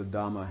wheel of the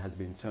Dhamma has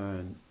been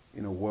turned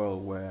in a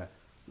world where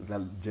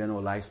the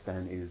general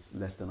lifespan is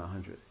less than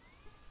 100.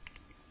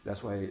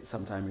 That's why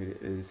sometimes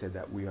it is said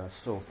that we are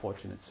so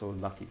fortunate, so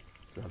lucky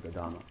to have the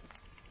Dhamma.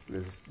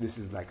 Because this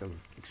is like an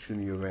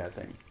extremely rare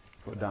thing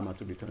for Dhamma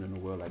to be turned in a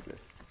world like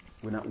this.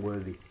 We're not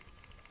worthy.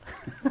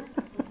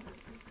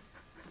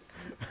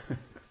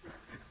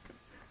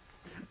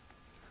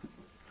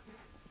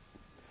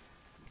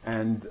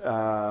 And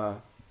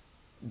the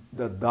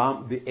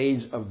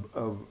age of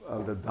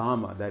the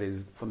Dhamma, that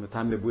is from the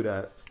time the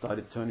Buddha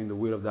started turning the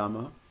wheel of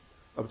Dhamma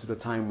up to the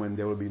time when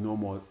there will be no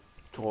more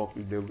talk,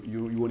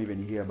 you won't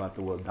even hear about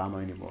the word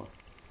Dhamma anymore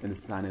in this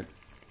planet.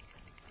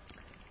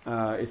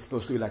 It's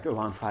supposed to be like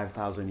around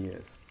 5,000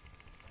 years.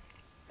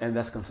 And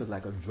that's considered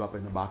like a drop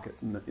in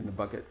the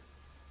bucket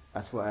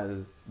as far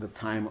as the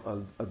time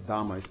of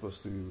Dhamma is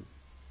supposed to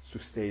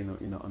stay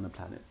on the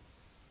planet.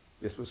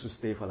 It's supposed to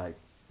stay for like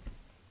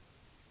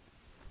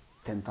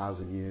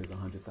 10,000 years,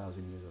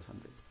 100,000 years or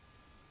something.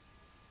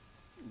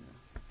 Yeah.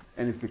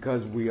 And it's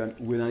because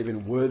we're not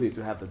even worthy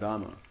to have the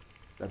Dhamma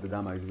that the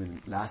Dhamma has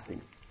been lasting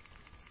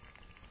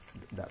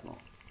that long.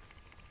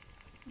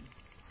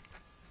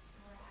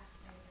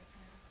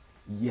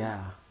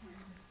 Yeah.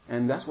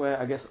 And that's where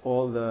I guess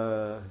all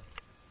the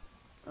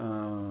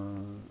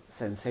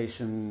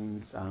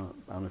sensations, I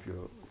don't know if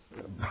you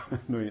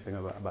know anything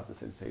about the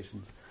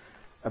sensations,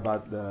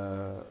 about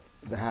the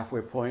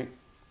halfway point.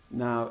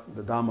 Now,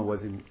 the Dhamma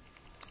was in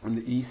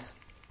the East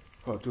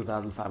for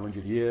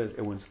 2,500 years.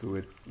 It went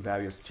through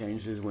various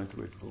changes, went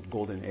through its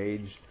golden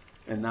age,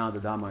 and now the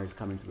Dhamma is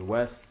coming to the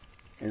West,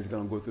 and it's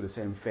going to go through the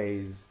same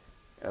phase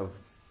of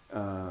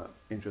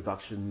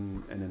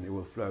introduction, and then it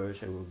will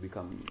flourish, it will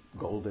become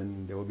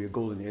golden. There will be a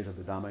golden age of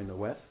the Dhamma in the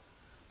West.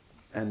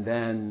 And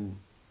then,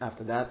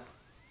 after that,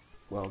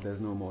 well, there's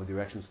no more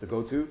directions to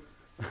go to,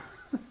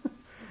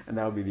 and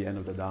that will be the end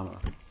of the Dhamma.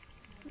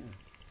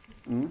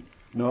 Yeah.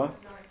 No?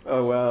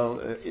 Oh, well,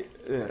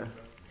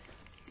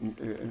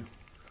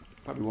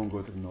 probably won't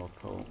go to the North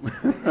Pole.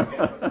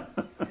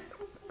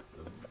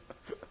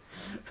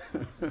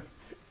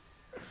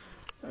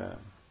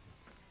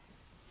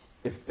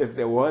 If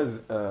there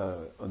was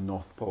a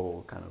North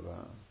Pole kind of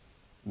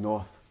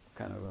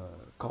a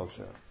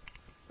culture,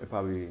 it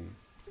probably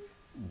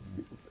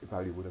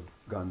would have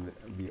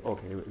be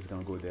okay. It's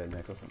going to go there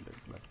next or something,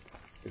 but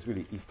it's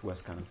really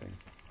East-West kind of thing.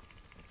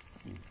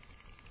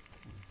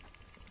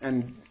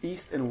 And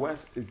East and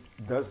West,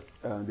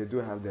 they do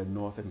have their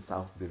North and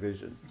South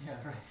division. Yeah,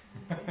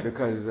 right.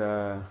 Because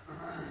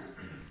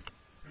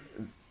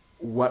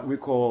what we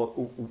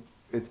call,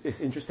 it's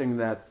interesting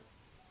that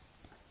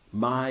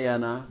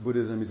Mahayana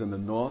Buddhism is in the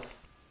north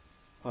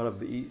part of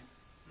the East,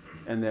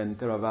 and then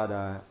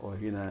Theravada or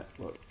Hinayana,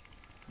 well,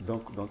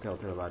 don't tell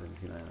Theravada it's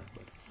Hinayana,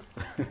 but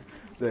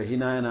the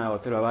Hinayana or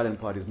Theravadan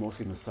part is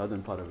mostly in the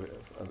southern part of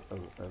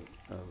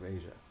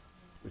Asia,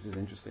 which is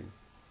interesting.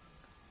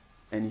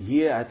 And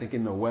here, I think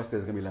in the West,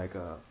 there's going to be like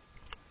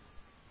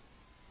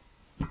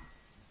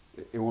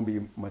it won't be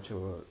much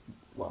of a,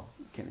 well,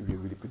 can't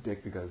really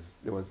predict, because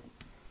there was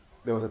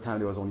a time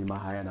there was only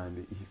Mahayana in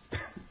the East.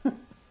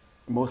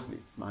 Mostly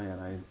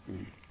Mahayana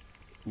in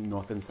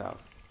North and South.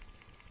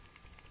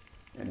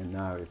 And then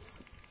now it's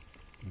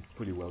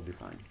pretty well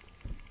defined.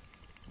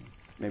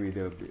 Maybe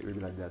they'll be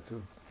like that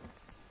too.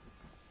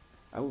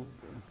 I would,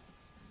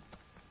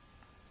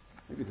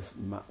 maybe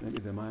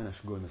the mind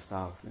should go in the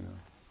south,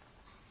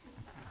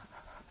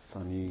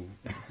 sunny.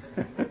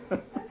 It's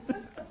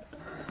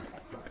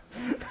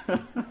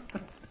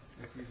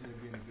easy to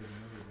be in a good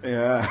mood.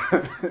 Yeah.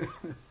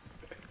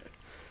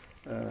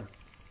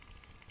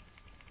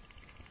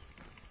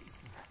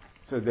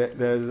 So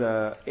there's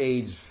a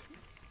age.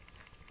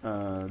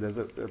 There's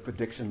a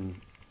prediction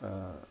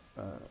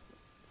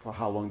for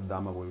how long the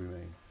Dhamma will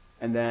remain,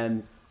 and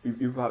then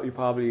you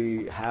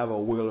probably have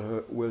or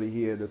will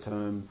hear the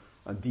term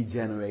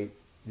degenerate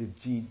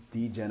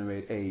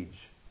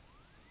age.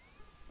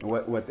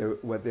 What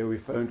they're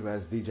referring to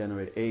as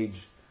degenerate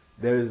age.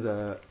 There is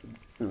a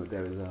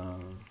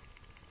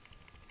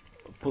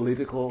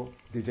political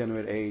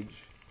degenerate age,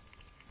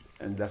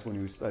 and that's when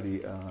you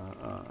study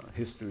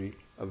history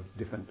of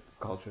different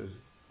cultures.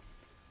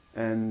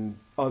 And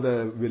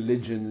other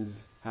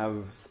religions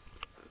have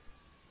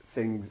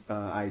things,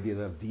 ideas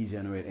of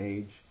degenerate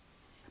age.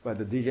 But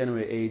the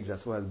degenerate age,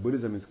 as far as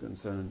Buddhism is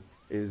concerned,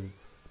 is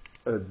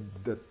the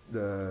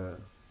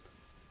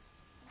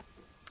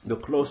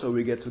closer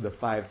we get to the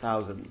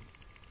 5,000,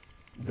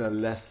 the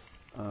less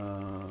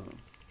how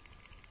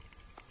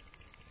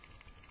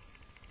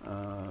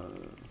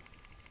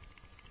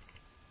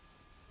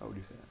would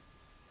you say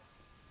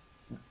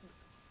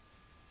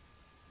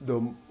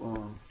that?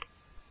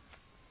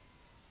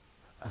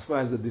 As far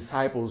as the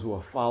disciples who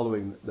are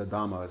following the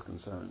Dhamma is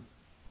concerned,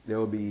 there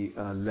will be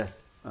less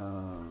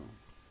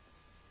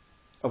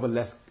of a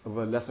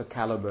lesser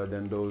caliber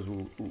than those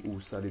who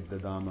studied the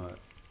Dhamma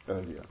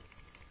earlier.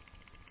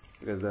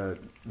 Because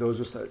those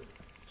who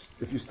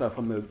if you start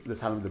from the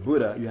time of the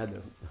Buddha, you had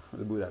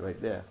the Buddha right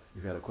there.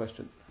 If you had a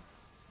question,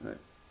 right,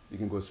 you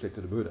can go straight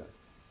to the Buddha.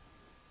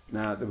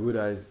 Now the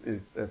Buddha's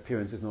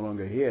appearance is no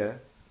longer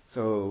here,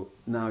 so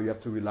now you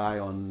have to rely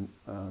on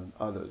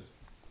others.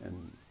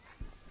 And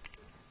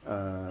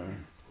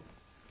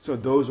so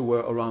those who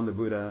were around the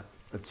Buddha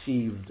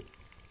achieved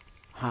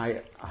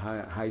high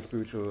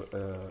spiritual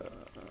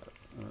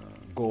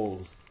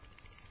goals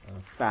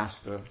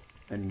faster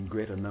and in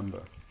greater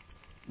number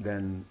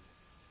than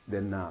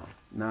now.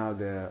 Now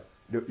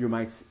you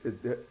might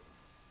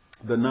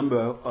the number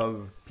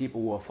of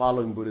people who are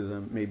following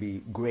Buddhism may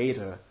be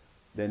greater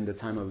than the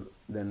time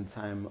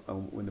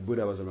when the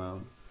Buddha was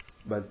around,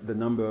 but the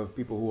number of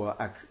people who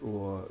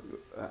are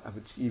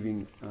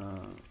achieving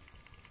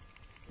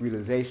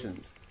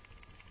realizations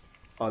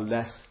are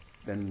less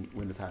than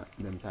the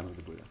time of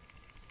the Buddha.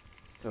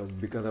 So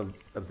because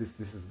of this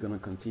is going to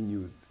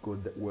continue go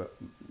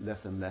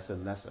less and lesser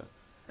and lesser,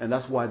 and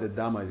that's why the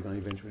Dhamma is going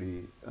to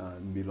eventually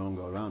be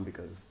longer around,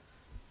 because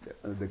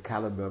the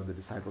caliber of the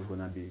disciples will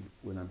not be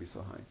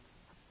so high.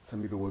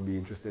 Some people will be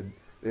interested.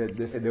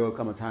 They said there will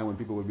come a time when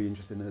people will be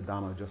interested in the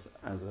Dhamma just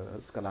as a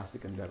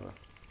scholastic endeavor.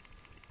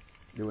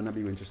 They will not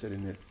be interested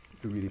in it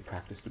to really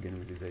practice to gain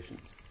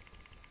realizations.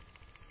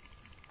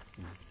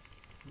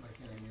 Like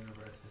in a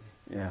university.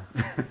 Yeah.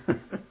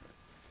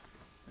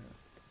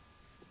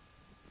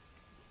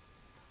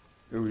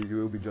 It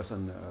will be just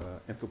an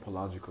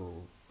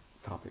anthropological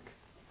topic.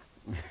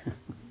 I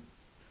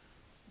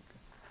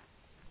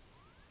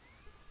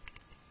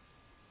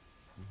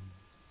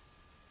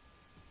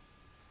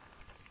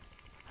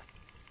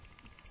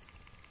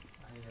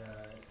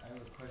have a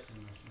question,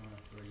 Mashima,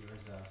 for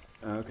yours out.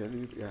 Okay,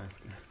 you ask.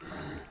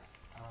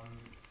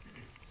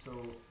 So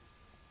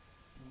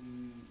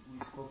we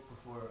spoke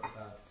before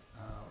about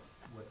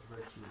what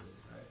virtue is,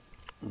 right?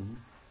 Mm-hmm.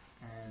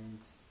 And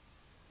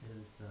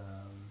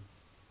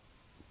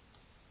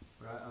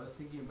I was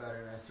thinking about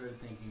it, and I started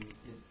thinking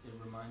it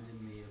reminded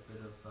me a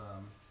bit of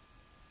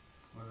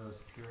one of those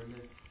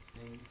pyramid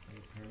things, like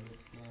a pyramid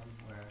scam,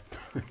 where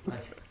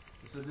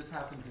so this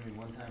happened to me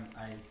one time.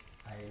 I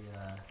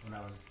when I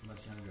was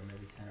much younger,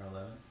 maybe 10 or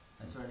 11,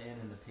 I saw an ad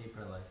in the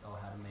paper like,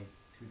 how to make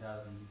 $2,500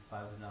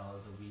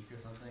 a week or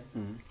something.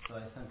 Mm-hmm. So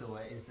I sent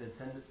away. It said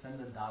send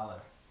 $1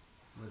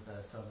 with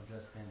a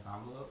self-addressed stamped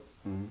envelope.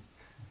 Mm-hmm.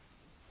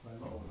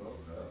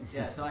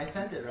 Yeah, so I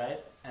sent it,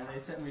 right? And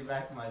they sent me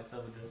back my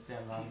self-addressed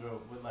stamped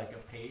envelope with like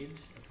a piece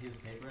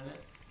of paper in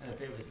it, and the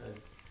paper said,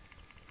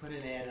 put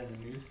an ad in the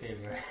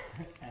newspaper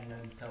and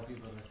then tell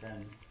people to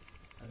send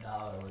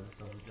 $1 with a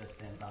self-addressed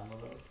stamped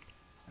envelope,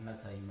 and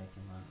that's how you make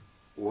your money.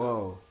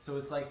 Whoa. So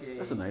it's like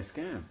that's a nice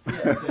scam.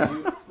 Yeah,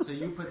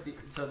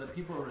 so the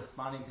people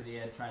responding to the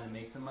ad trying to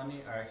make the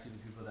money are actually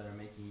the people that are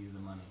making you the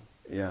money.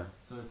 Yeah.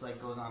 So it's like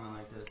goes on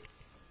like this.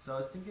 So I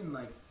was thinking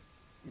like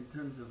in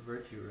terms of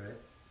virtue, right?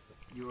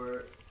 You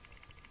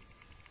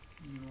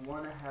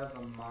want to have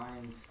a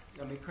mind.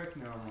 I mean, correct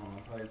me if I'm wrong.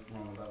 I'm probably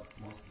wrong about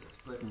most of this,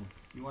 but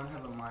you want to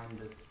have a mind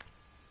that's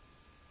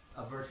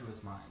a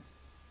virtuous mind,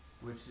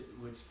 which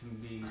can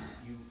be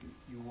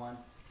you want.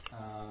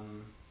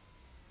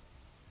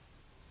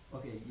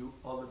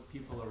 All the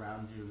people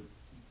around you,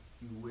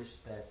 you wish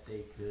that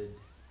they could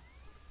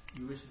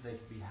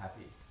be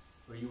happy,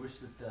 or you wish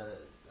that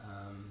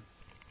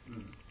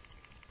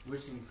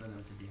wishing for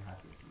them to be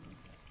happy, something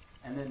like that.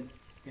 And then,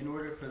 in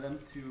order for them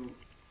to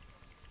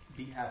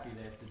be happy,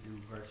 they have to do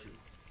virtue.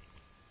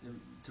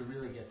 to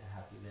really get to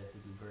happy, they have to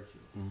do virtue.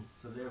 Mm-hmm.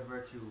 So their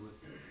virtue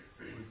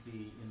would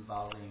be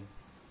involving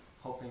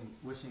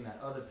wishing that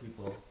other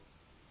people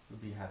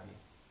would be happy.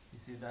 You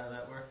see how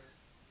that works?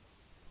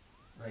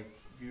 Like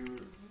you're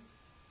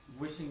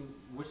wishing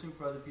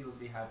for other people to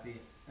be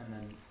happy, and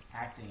then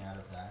acting out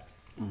of that.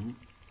 Mm-hmm.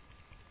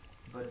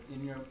 But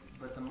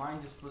the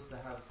mind you're supposed to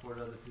have toward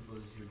other people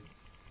is you're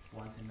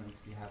wanting them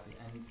to be happy,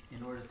 and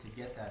in order to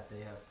get that,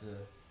 they have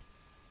to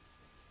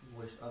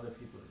wish other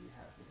people to be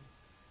happy,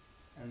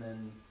 and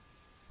then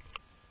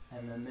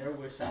they're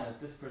wishing that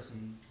this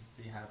person to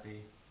be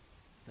happy,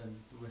 then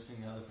wishing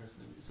the other person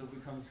to be. So it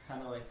becomes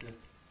kind of like this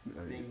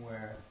thing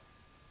where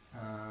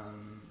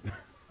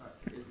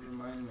it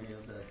reminded me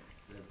of that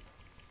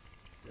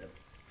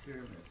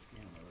pyramid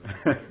scheme.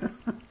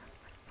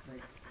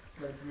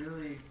 like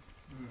really,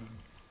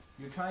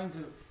 you're trying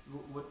to.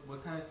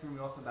 What kind of threw me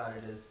off about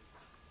it is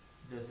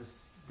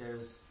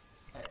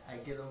I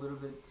get a little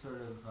bit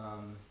sort of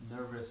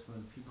nervous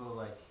when people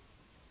like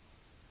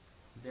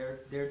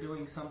they're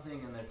doing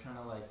something and they're trying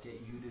to like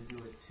get you to do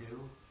it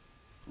too.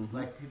 Mm-hmm.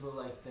 Like people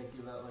like they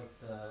give out like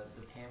the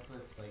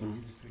pamphlets like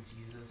Jews for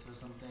Jesus or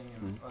something,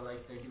 and, or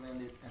like they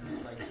demand it and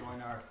they like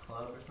join our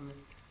club or something.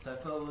 So I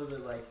felt a little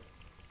bit like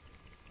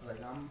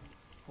I'm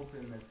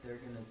hoping that they're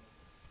gonna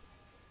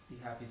be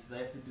happy, so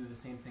they have to do the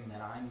same thing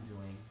that I'm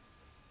doing.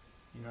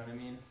 You know what I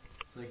mean?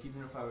 So like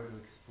even if I were to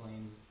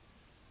explain,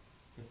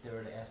 if they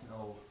were to ask me,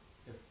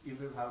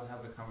 even if I was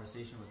having a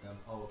conversation with them,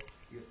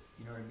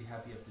 in order to be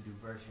happy you have to do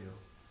virtue,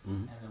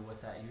 and then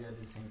what's that? You have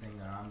the same thing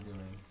that I'm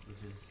doing,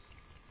 which is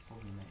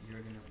hoping that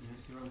you're gonna. You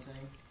see what I'm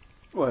saying?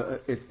 Well,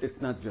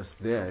 it's not just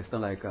there. It's not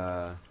like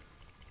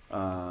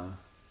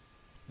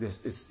this.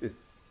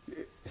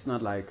 It's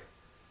not like,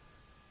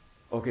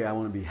 okay, I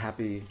want to be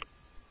happy,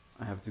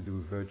 I have to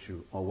do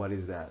virtue, or what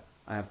is that?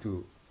 I have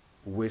to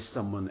wish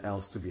someone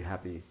else to be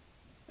happy,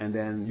 and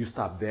then you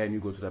stop there and you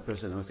go to that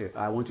person and say,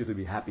 I want you to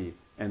be happy,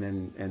 and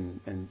then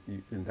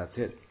and that's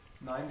it.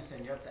 No, I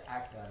understand. You have to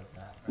act out of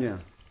that. Right? Yeah.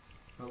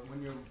 But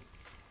when you're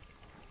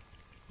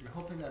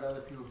hoping that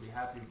other people will be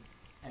happy,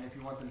 and if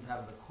you want them to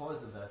have the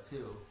cause of that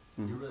too,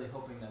 you're really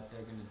hoping that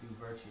they're going to do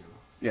virtue.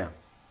 Yeah.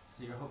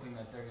 So you're hoping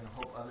that they're going to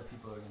hope other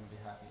people are going to be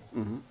happy.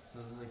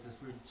 So it's like this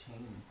weird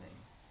chain thing.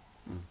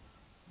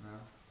 No?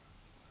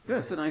 Yeah,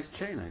 it's a nice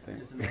chain, I think.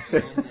 It's a nice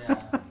chain,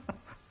 yeah.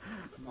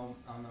 No,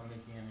 I'm not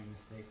making any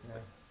mistake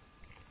there.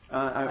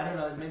 I don't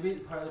know. Maybe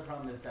part of the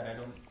problem is that I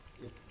don't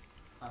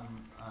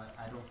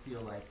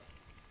feel like,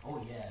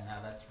 oh yeah,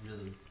 now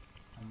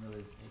I'm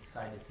really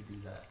excited to do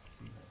that.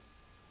 Something.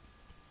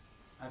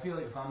 I feel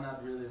like if I'm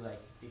not really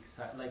like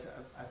excited, like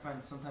I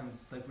find sometimes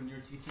like when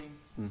you're teaching,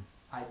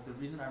 the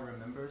reason I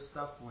remember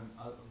stuff when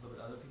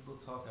other people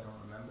talk, I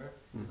don't remember.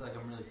 It's like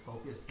I'm really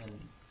focused and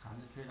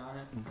concentrate on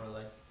it, or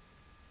like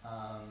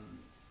I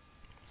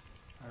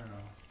don't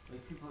know.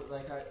 Like people,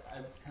 like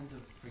I tend to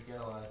forget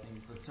a lot of things,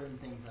 but certain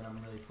things that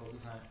I'm really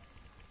focused on.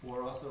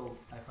 Or also,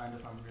 I find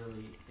if I'm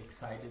really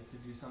excited to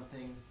do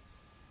something,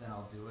 then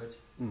I'll do it.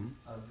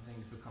 Other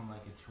things become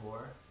like a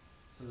chore.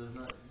 So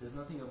there's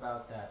nothing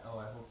about that. Oh,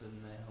 I hope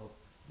and I hope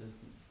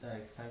that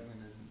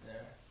excitement isn't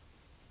there.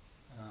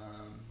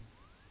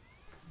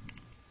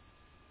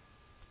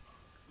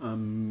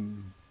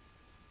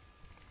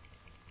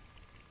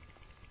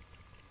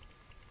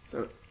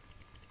 So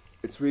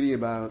it's really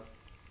about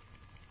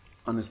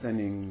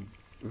understanding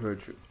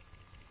virtue.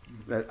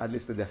 At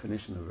least the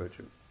definition of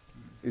virtue.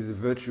 Is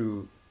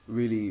virtue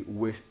really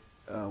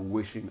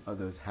wishing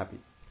others happy?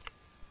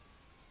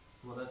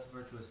 Well, that's a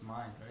virtuous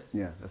mind, right?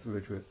 Yeah, that's a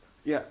virtuous.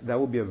 Yeah, that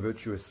would be a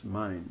virtuous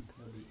mind.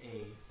 That would be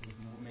A. There's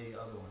many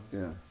other ones.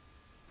 Yeah.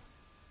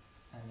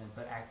 And then,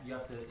 but you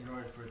have to, in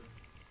order for it to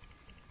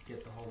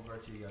get the whole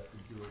virtue, you have to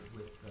do it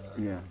with.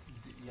 Yeah.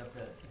 You have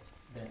to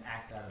then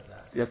act out of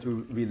that. You have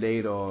to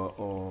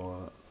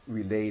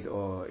relate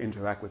or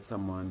interact with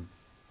someone,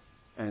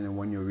 and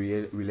when you're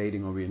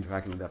relating or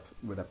interacting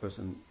with that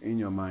person, in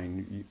your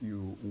mind,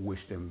 you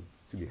wish them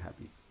to be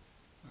happy.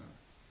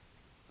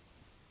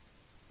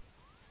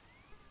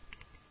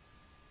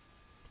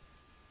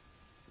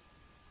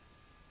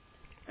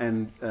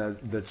 And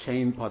the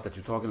chain part that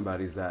you're talking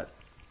about is that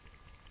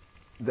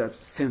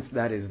since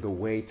that is the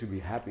way to be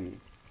happy,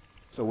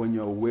 so when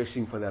you're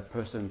wishing for that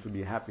person to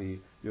be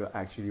happy, you're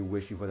actually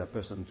wishing for that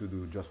person to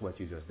do just what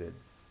you just did.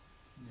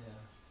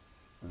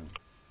 Yeah.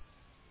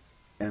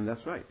 And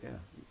that's right, yeah.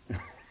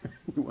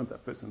 You want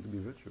that person to be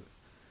virtuous.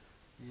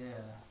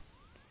 Yeah.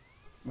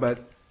 But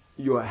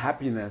your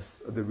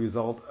happiness, the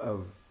result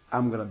of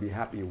I'm going to be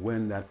happy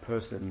when that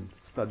person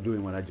starts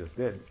doing what I just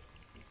did,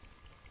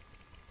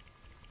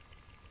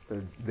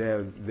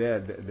 there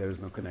is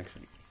no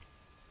connection.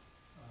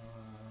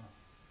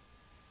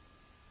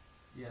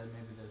 Yeah,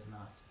 maybe there's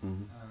not.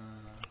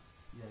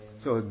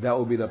 So that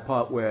will be the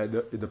part where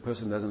the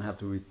person doesn't have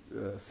to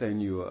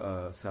send you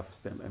a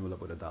self-stamp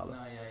envelope with $1. No,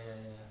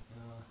 yeah.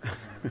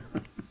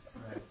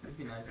 Right. It'd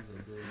be nice if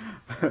they did.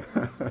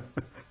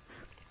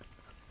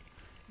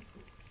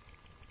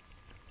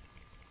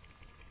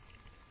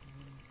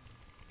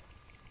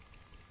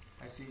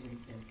 Actually,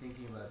 in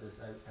thinking about this,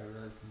 I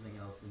realized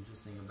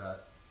interesting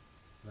about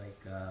like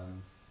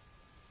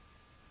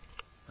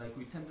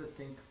we tend to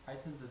think. I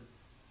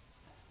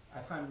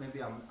find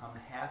maybe I'm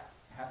half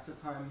the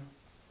time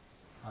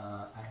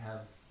I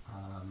have.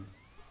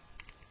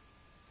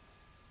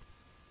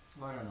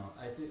 Well, I don't know.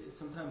 I think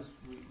sometimes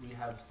we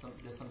have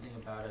there's something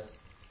about us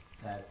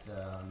that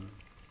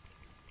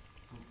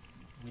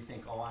we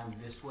think, oh, I'm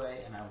this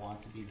way and I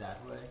want to be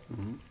that way.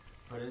 Mm-hmm.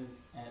 But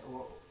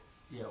or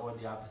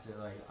the opposite,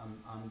 like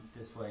I'm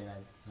this way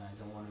and I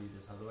don't want to be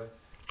this other way.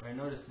 What I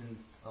noticed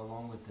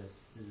along with this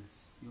is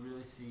you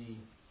really see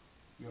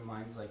your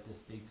mind's like this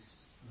big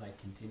like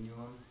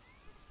continuum,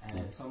 and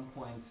at some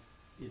point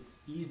it's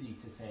easy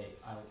to say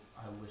I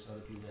wish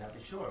other people were happy.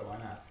 Sure, why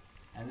not?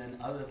 And then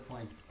other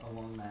points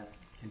along that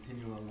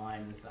continuum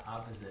line is the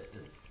opposite.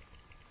 Is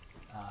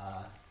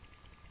how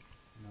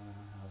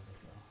does it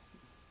go?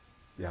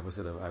 The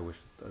opposite of I wish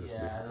others to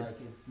be happy. Yeah,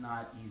 like it's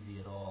not easy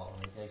at all.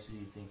 Like actually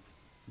you think,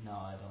 no,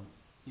 I don't.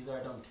 Either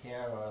I don't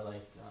care or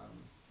like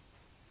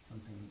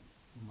something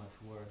much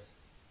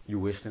worse. You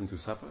wish them to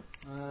suffer?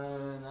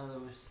 Not that I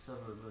wish to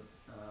suffer, but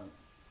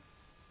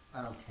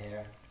I don't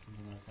care,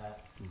 something like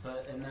that.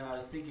 So, and then I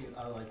was thinking,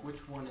 like, which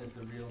one is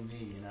the real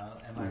me? You know,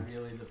 am I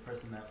really the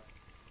person that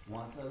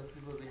wants other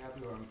people to be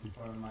happy, or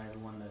am I the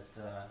one that,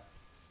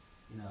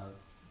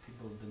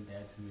 people have been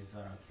bad to me, so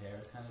I don't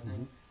care, kind of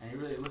thing? And you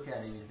really look at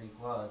it and you think,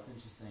 wow, it's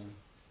interesting.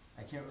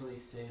 I can't really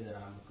say that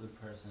I'm a good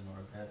person or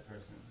a bad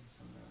person, or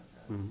something like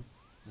that.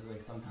 Just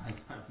like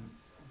sometimes I'm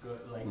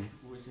good, like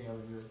wishing I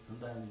was good.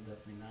 Sometimes it's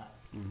definitely not.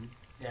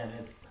 Yeah, and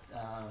it's.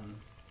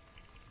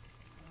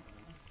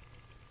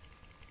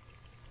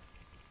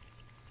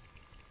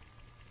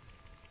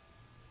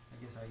 I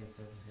guess I get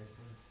surface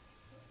yesterday.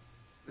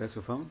 That's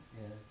your phone?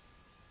 Yeah. It's,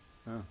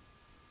 oh.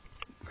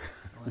 I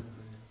wonder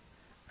who it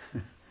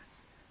is.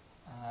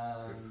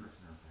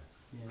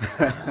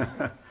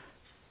 Yeah.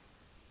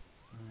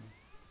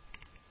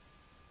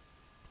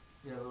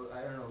 Yeah, well, I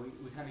don't know.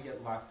 We kind of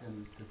get locked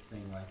in this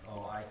thing like,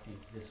 oh, I think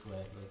this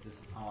way, like this.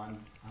 Oh, I'm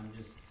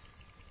just,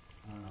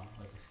 I don't know,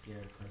 like a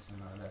scared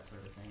person or that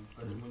sort of thing.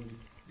 But when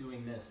you're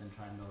doing this and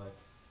trying to like,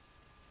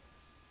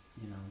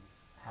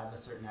 have a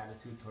certain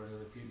attitude toward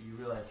other people, you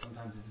realize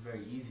sometimes it's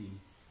very easy,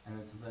 and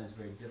then sometimes it's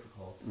very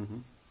difficult.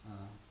 And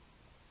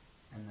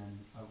then,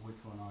 which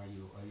one are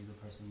you? Are you the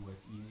person where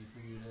it's easy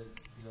for you to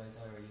be like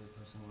that, or are you the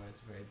person where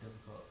it's very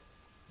difficult?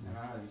 And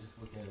I don't know. You just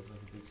look at it as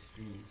like a big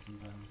stream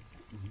sometimes.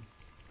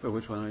 So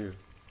which one are you?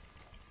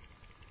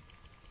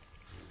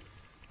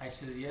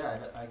 Actually,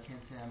 yeah, I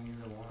can't say I'm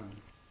either one.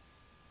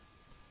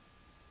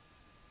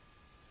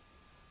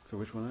 So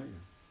which one are you?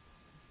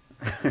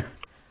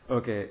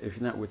 Okay, if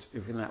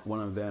you're not one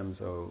of them,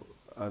 so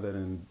are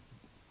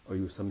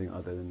you something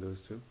other than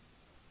those two?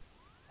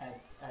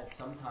 At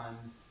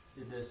sometimes,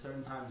 there's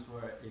certain times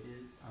where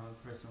I'm a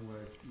person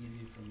where it's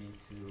easy for me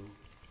to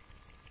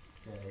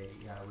say,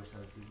 yeah, I wish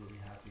other people would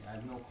be happy. I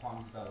have no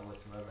qualms about it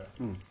whatsoever.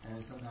 And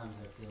then sometimes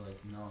I feel like,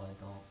 no, I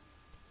don't.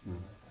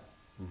 Something like that.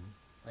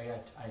 Like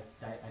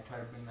I try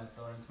to bring that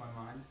thought into my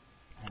mind,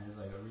 and it's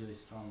like a really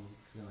strong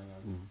feeling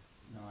of,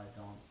 no, I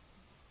don't.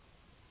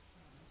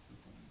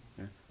 Something.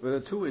 Yeah. Well,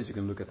 there are two ways you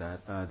can look at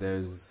that.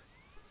 There's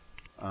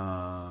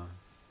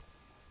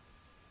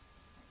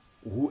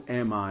who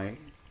am I,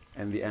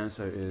 and the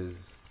answer is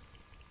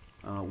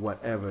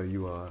whatever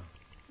you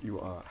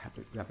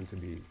happen to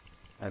be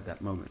at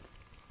that moment.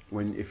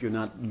 If you're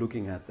not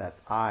looking at that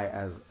I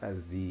as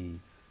the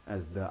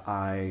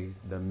I,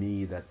 the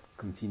me that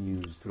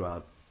continues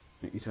throughout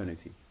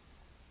eternity.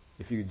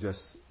 If you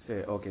just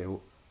say, okay,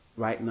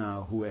 right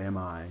now, who am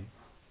I?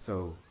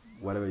 So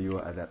whatever you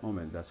are at that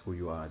moment, that's who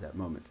you are at that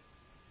moment.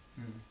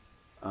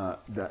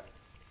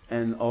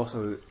 And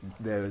also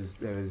there is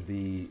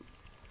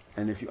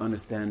and if you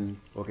understand,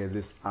 okay,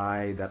 this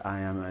I that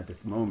I am at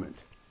this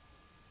moment,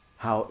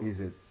 how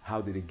did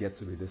it get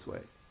to be this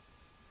way?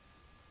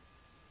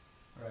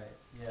 Right,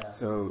 yeah.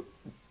 So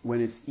when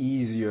it's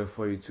easier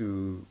for you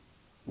to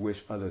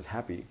wish others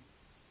happy,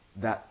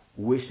 that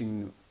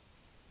wishing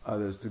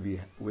others to be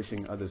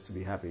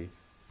happy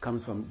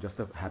comes from just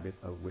a habit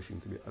of wishing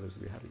others to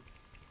be happy.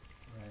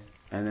 Right.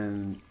 And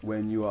then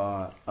when you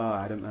are,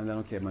 I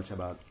don't care much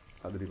about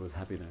other people's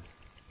happiness,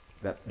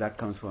 that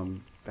comes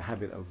from the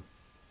habit of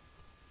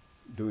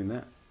doing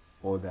that,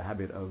 or the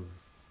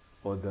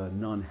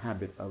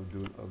non-habit of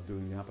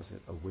doing the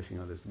opposite, of wishing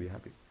others to be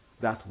happy.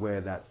 That's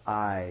where that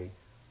I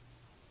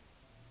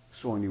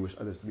strongly wish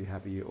others to be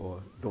happy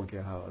or don't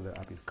care how other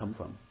happy come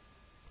from.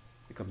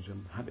 It comes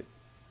from habit.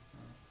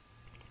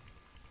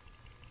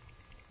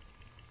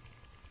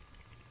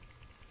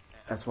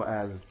 As far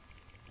as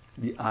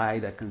the I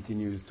that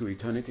continues to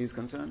eternity is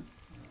concerned,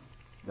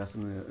 that's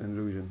an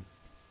illusion.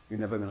 You're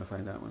never going to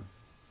find that one.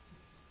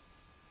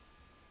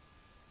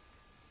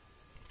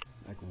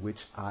 Like, which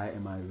I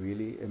am I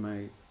really? Am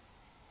I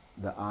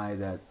the I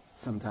that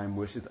sometimes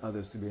wishes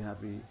others to be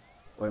happy?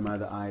 Or am I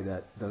the I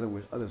that doesn't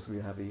wish others to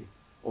be happy?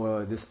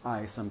 Or this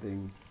I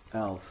something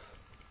else?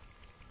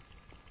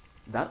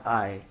 That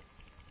I,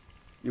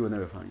 you will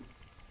never find,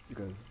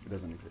 because it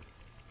doesn't exist.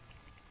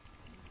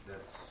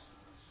 That's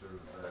sort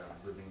of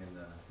living in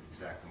the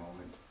exact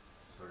moment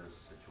sort of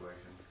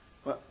situation.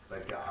 What?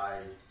 Like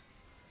I,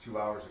 2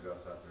 hours ago,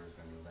 thought there was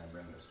going to be a land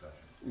rent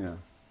discussion. Yeah.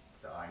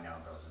 The I now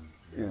doesn't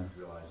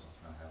realize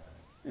it's not happening.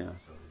 Yeah.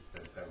 So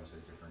that was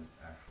a different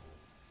actual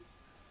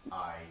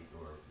I,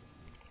 or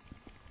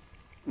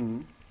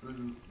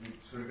it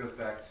sort of goes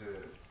back to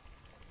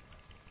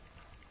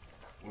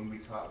when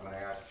I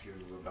asked you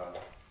about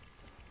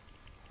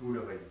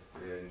Buddhahood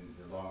in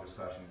the long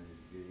discussion,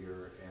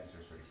 your answer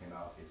sort of came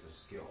out, it's a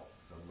skill,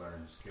 it's a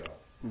learned skill.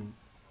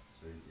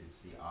 So it's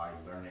the I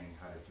learning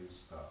how to do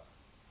stuff,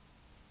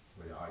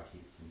 where the I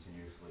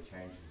continuously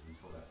changes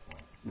until that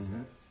point. Is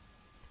that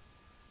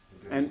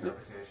a good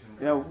interpretation?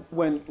 Yeah,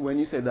 when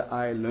you say the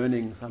I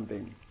learning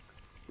something,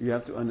 you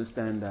have to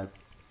understand that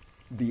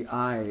the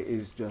I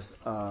is just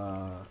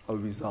a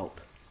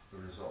result. The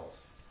result.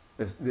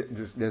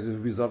 There's a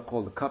result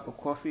called a cup of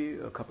coffee,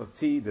 a cup of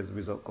tea. There's a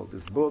result called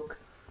this book,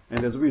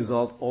 and there's a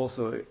result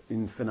also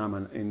in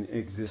phenomena, in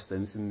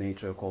existence, in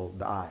nature, called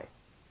the I.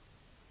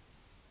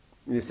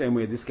 In the same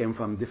way, this came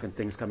from different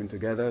things coming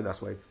together.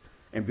 That's why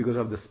and because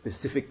of the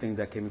specific thing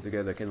that came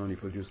together, can only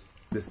produce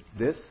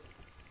this.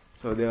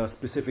 So there are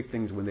specific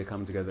things when they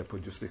come together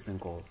produce this thing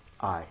called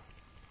I.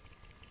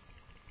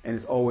 And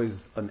it's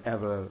always an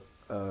ever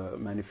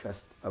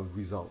manifest of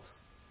results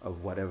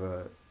of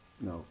whatever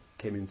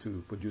came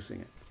into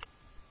producing it.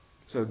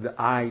 So the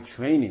I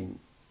training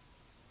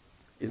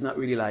is not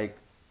really like,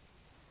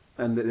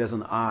 and there's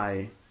an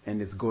I,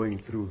 and it's going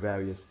through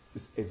various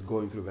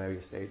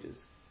stages.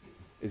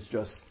 It's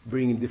just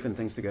bringing different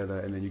things together,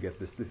 and then you get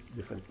this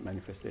different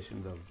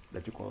manifestations of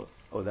that you call,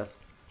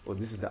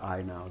 this is the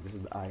I now, this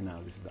is the I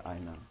now, this is the I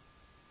now.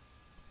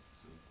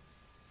 So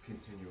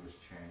continuous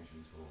change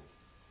until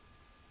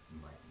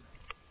enlightenment.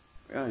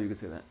 Yeah, you could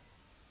say that.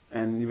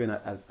 And even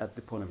at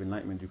the point of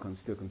enlightenment, you can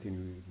still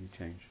continue to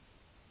change.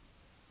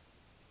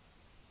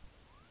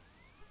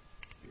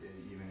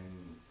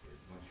 Even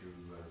once you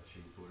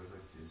achieve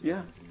Buddhahood, is it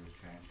continuous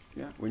change?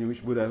 Yeah, when you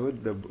reach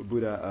Buddhahood, the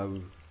Buddha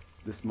of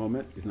this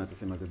moment is not the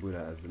same as the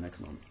Buddha as the next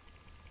moment.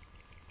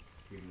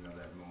 Even though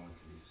that moment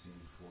can be seen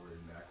forward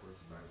and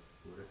backwards by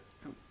Buddha?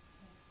 Yeah.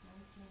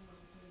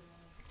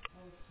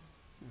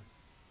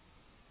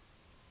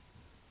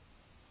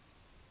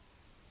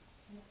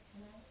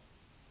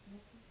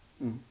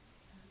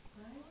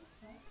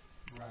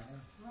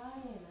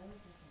 Brian, I was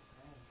thinking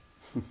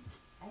Brian.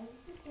 I was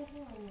just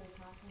thinking when you were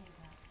talking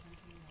about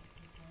something like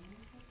Zen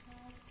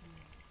yourself and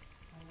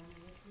one of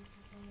the issues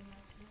you're saying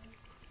about too.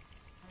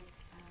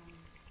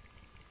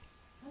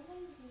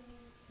 Sometimes we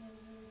can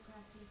really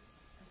practice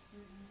a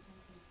certain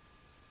sense of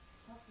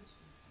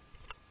selfishness.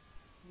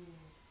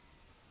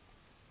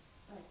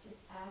 Like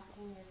just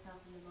asking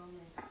yourself in the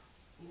moment,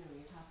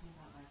 you're talking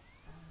about like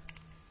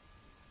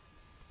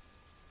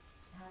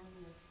having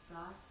this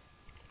thought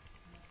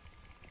of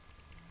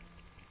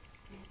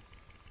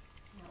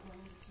not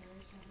wanting to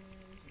cherish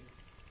others,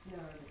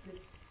 or the good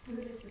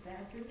Buddhist, the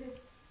bad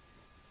Buddhist.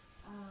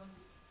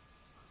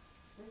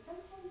 But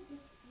sometimes we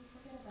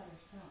forget about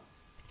ourselves.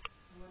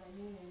 And what I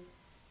mean is,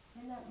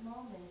 in that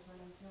moment when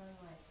I'm feeling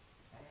like,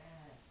 I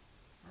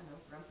don't know,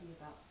 grumpy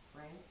about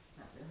Frank,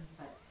 not really,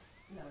 but,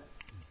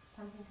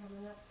 something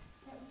coming up,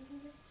 that we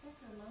can just check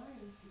our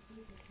minds to see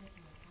if it's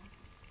making us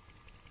happy.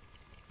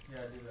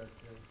 Yeah, I do that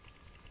too.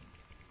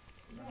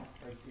 Yeah.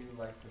 Like, do you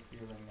like the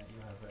feeling that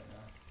you have right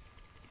now?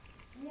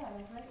 Yeah,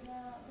 like right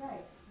now,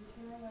 right. You're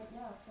feeling right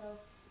now, so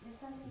if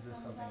something Is this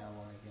comes something up, I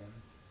want again?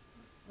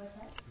 what's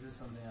that? Is this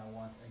something I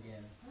want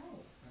again?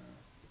 Right.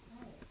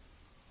 Right.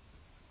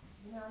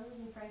 I'm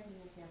using Frank as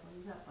an example.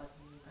 He's not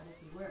bugging me, but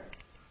if he were,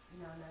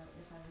 now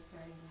if I was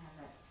starting to have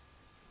that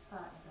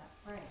thought about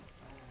Frank,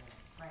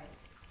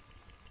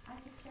 I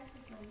could check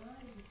with my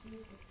mind to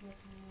see if it's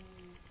making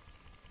me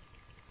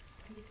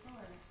peaceful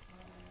or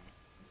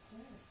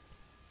disturbed.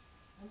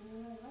 I mean,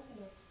 when I look at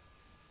it,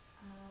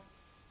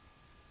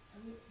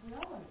 we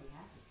all want to be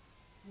happy.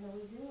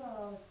 We do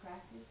all this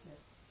practice to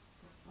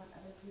want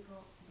other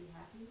people to be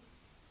happy,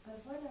 but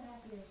if we're not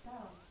happy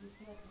ourselves, we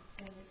can't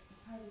extend it,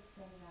 it's hard to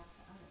extend it out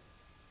to others.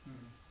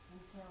 And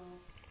so,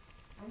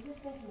 I'm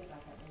just thinking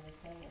about that when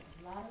you're saying it.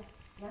 There's a lot of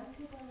young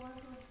people I work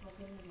with will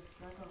get into the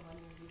struggle of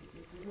wanting to be the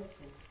good Buddhist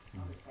and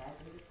all this bad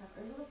Buddhist stuff.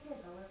 Or little kids,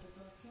 I work with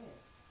little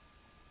kids.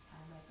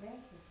 My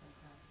grandkids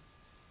sometimes.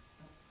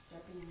 But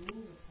start being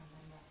mean with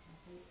somebody else and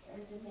say,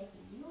 is it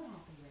making you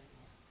happy right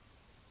now?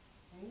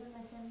 And even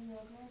my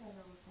 7-year-old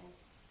granddaughter will say,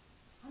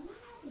 I'm not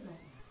happy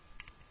right now.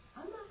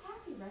 I'm not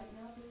happy right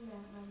now being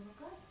mad at my little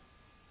brother.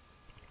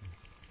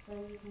 So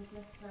you can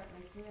just start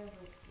right there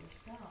with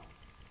yourself.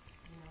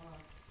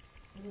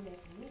 Is it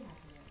making me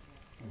happy right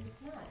now? And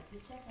it's not. If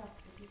you check up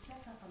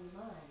on the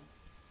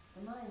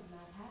mind's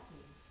not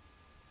happy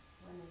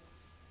when it's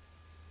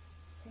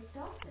ticked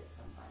off at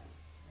somebody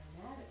or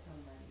mad at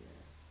somebody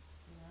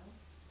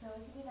So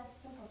it can be that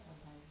simple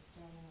sometimes,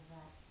 standing in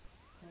that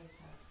place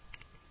of,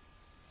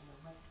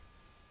 what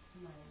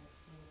am I in a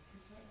state of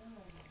peace right now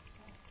or am I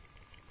upset?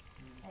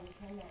 And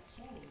can that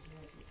change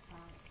as it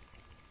follows?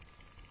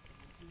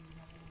 Do you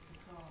have any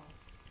control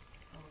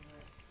over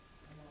it?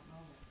 And that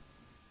moment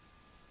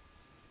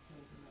to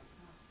implement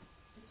thought.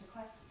 It's just a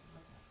question to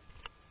look at.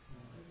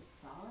 Is it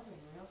solid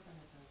and real from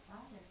its own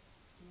side, or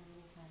do you have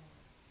any kind of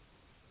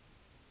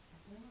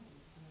ability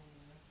of doing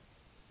the work?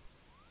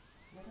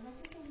 Because I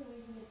just think the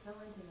reason it's so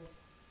into this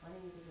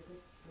wanting to be the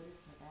good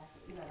Buddhist or bad,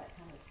 that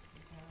kind of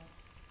internal,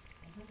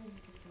 and sometimes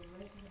you just go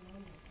right to the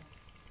moment of,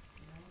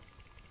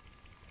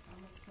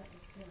 almost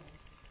slightly feeling,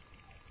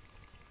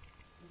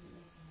 does it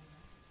make me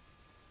happy?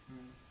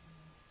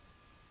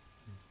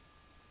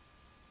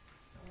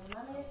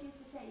 Mama used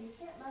to say, you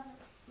can't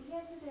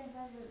sit there and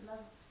try to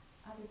love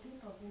other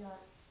people if you're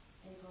not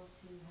able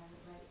to have it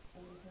right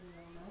within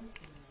your own mind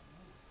stream in that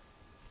moment.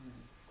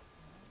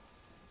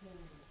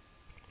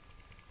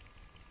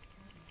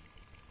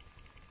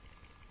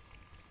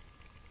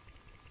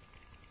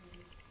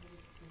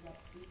 Does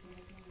that speak to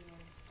anything you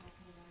were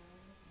talking about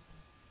earlier?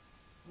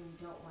 When you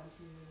don't want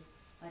to,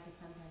 like it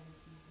sometimes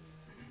it's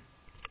easier,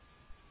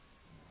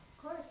 of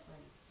course when,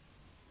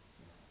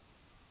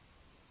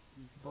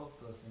 Both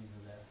those things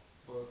are there.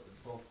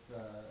 Both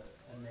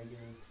a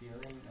negative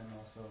feeling and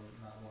also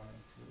not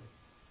wanting to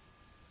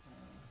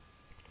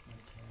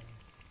not caring.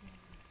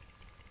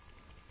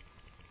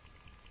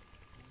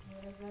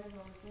 What I've read is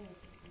always saying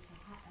it's a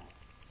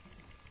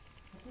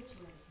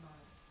habituated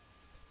mind.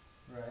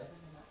 Right. Rather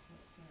than not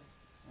caring.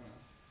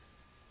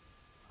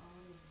 All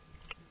it is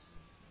a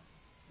habituated mind.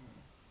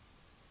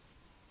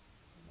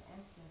 And the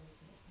answer is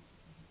that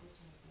it's a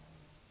habituated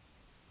mind.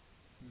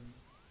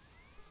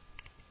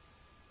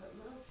 But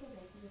little kids,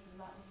 I see this a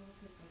lot with little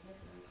kids, they get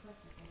it really quick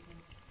that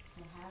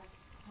they have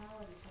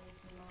power to change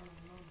their mind in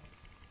a moment.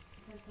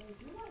 Because they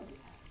do want to be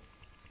happy.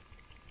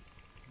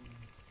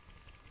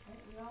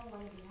 Right? We all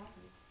want to be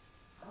happy.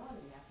 I want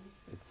to be happy.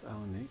 It's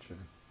our nature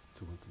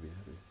to want to be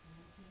happy.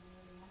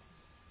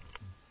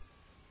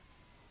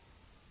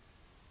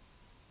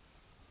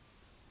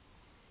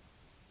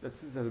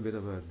 This is a bit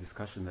of a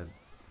discussion that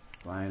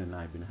Ryan and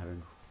I have been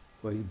having.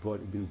 Well, he's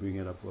been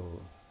bringing it up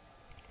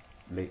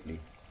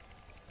lately.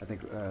 I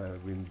think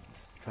we're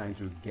trying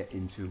to get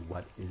into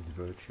what is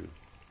virtue.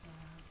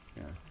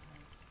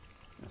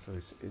 So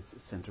it's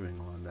centering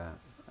on that,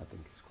 I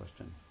think, his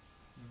question.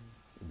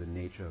 The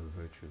nature of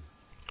virtue.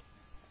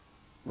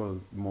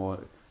 Well, more,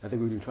 I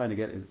think we've been trying to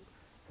get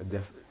a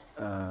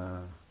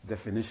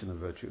definition of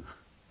virtue.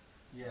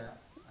 Yeah,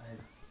 and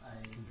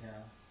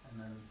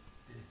then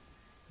do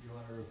you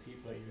want to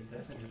repeat what your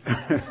definition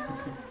is?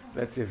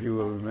 Let's see if you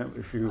will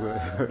remember, so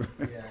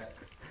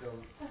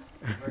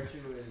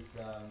virtue is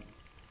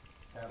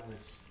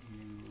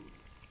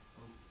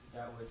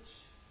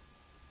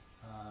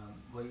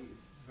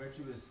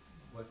virtue is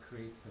what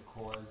creates the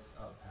cause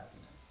of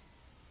happiness.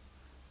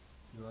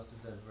 You also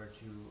said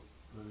virtue,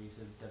 where you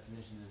said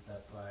definition is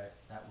that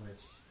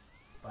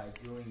by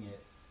doing it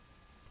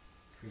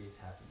creates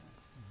happiness,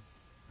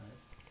 right?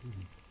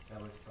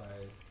 That which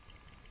by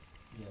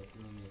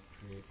doing it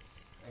creates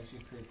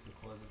the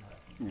cause of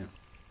happiness.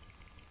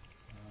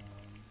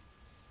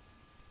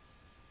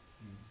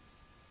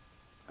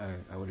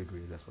 I would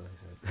agree. That's what I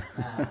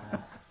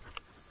said.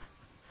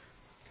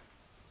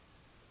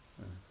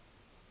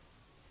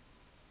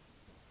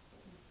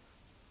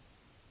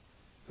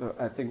 So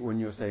I think when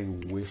you're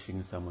saying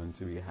wishing someone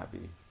to be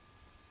happy,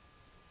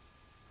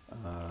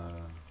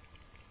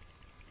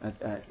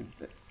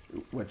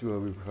 what you are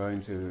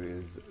referring to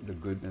is the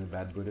good and the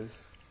bad Buddhists.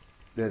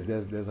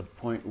 There's a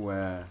point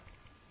where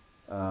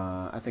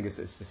I think it's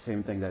the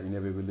same thing that in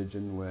every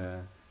religion,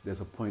 where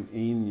there's a point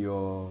in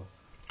your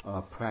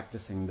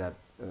practicing that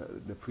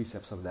the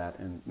precepts of that,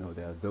 and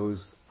there are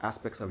those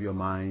aspects of your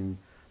mind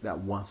that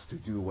wants to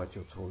do what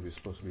you're told you're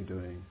supposed to be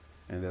doing,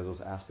 and there are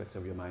those aspects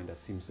of your mind that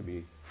seems to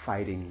be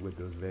fighting with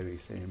those very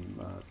same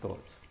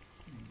thoughts.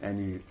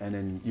 And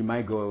then you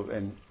might go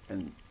and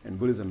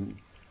Buddhism,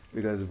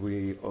 because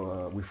we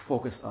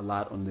focus a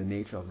lot on the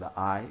nature of the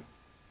I,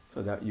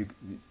 so that you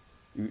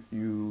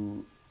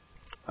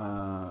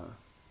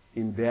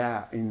in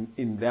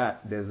that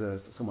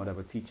there's somewhat of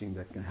a teaching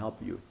that can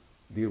help you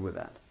deal with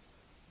that.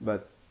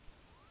 But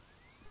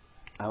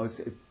I would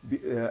say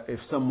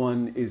if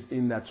someone is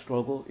in that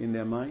struggle in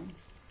their minds,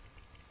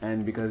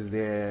 and because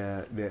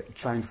they're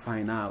trying to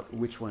find out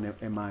which one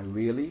am I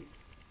really,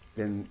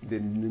 then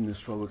the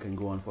struggle can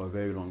go on for a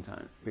very long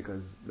time,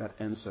 because that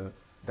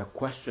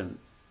question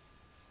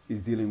is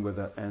dealing with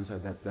an answer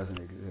that doesn't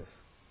exist.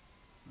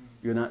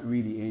 You're not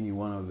really any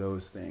one of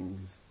those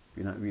things.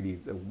 You're not really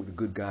the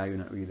good guy. You're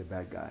not really the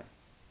bad guy.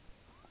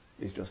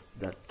 It's just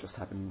that just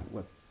happened.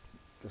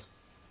 Just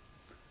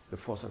the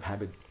force of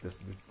habit,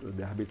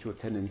 the habitual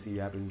tendency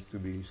happens to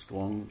be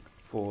strong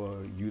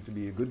for you to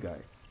be a good guy,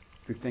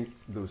 to think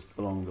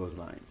along those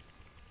lines.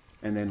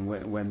 And then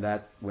when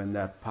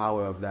that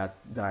power of that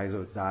dies,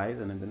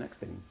 and then the next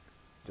thing,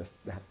 just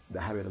the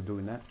habit of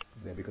doing that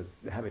there, because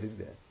the habit is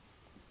there.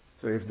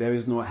 So if there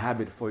is no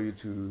habit for you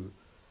to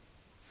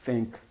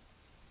think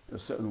a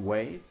certain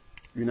way,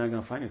 you're not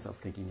going to find yourself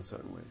thinking a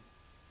certain way.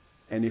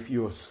 And if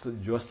you're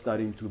just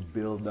starting to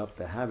build up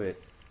the habit,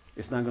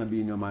 it's not going to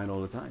be in your mind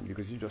all the time,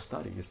 because you're just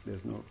starting. It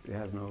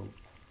has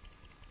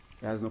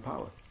no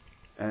power.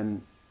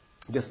 And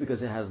just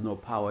because it has no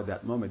power at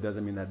that moment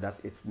doesn't mean that that's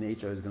its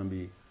nature is going to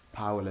be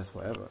powerless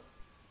forever.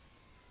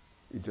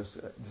 You just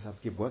have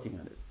to keep working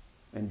on it.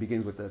 And it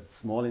begins with that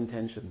small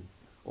intention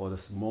or the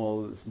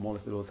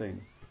smallest little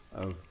thing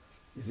of,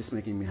 is this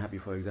making me happy,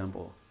 for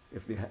example?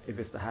 If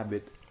it's the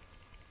habit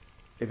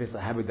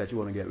that you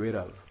want to get rid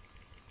of.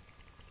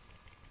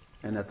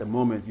 And at the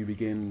moment you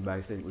begin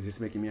by saying, is this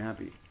making me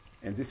happy?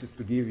 And this is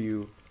to give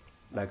you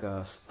like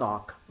a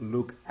stock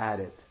look at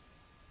it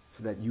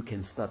so that you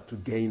can start to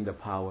gain the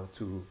power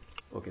to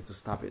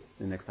stop it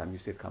the next time you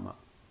see it come up.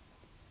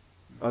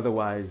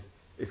 Otherwise,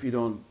 if you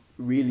don't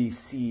really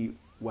see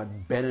what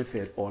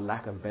benefit or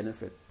lack of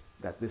benefit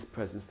that this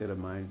present state of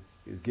mind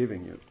is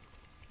giving you,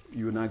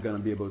 you're not going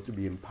to be able to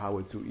be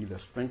empowered to either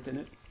strengthen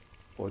it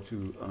or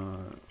to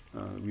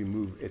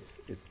remove its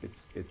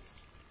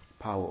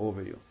power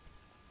over you.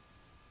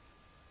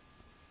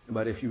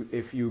 But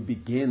if you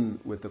begin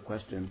with the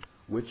question,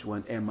 which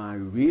one am I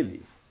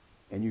really?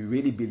 And you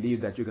really believe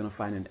that you're going to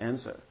find an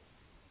answer.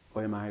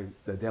 Or am I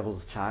the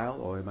devil's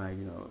child? Or am I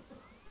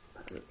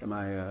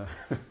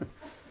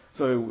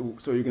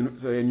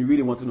and you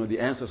really want to know the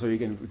answer so you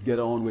can get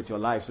on with your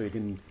life, so you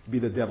can be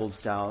the devil's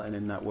child and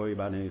then not worry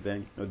about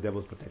anything. The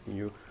devil's protecting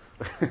you.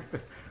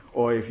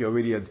 Or if you're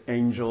really an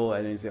angel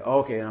and then you say,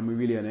 okay, I'm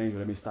really an angel,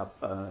 let me stop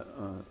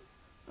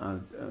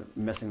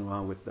messing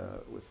around with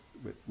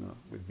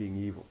being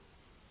evil.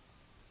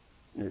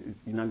 You're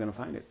not going to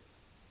find it.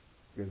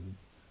 Because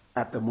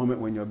at the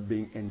moment when you're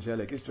being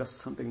angelic, it's just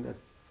something that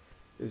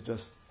is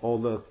just all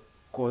the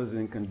causes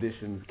and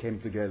conditions came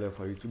together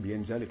for you to be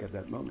angelic at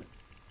that moment.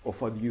 Or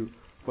for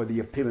the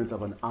appearance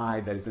of an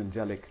I that is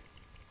angelic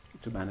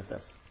to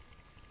manifest.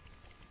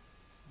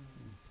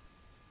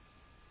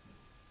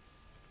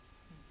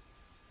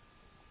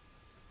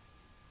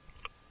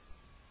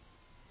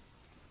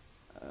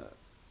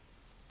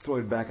 Throw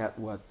it back at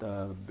what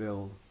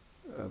Bill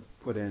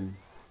put in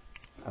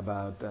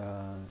about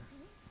the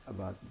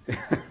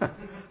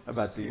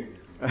about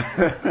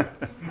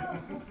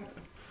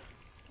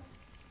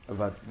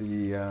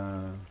the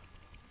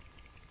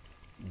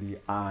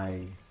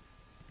I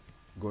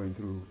going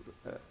through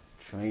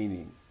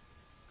training.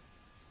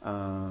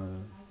 The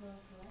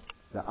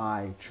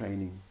I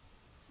training.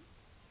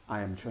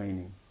 I am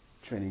training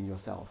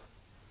yourself.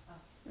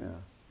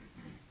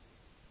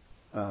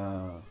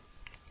 Yeah.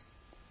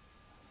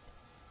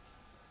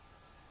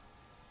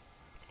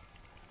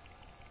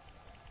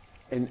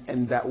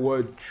 And that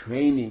word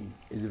training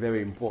is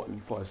very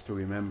important for us to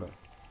remember.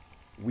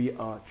 We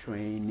are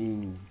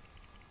training.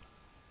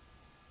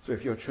 So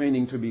if you're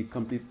training to be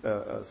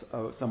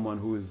someone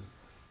who is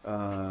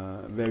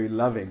very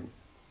loving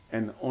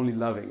and only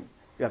loving,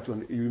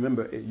 you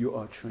remember you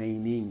are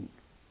training.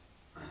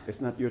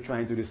 It's not you're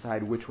trying to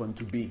decide which one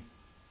to be.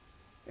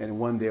 And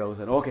one day all of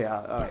a sudden, okay,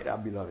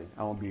 I'll be loving.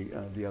 I won't be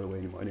the other way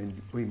anymore. And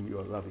then boom,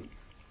 you're loving.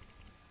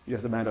 It's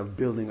just a matter of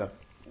building up.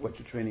 What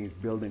you're training is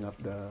building up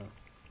the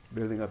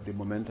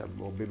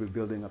momentum, or maybe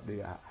building up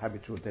the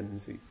habitual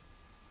tendencies.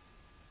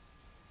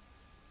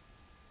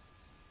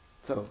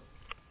 So,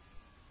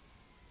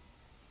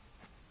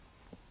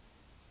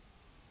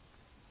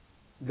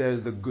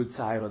 there's the good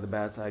side or the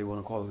bad side, you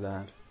want to call it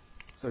that.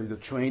 So the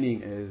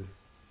training is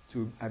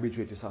to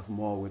habituate yourself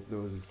more with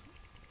those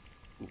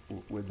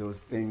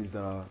things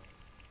that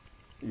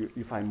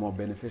you find more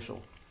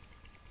beneficial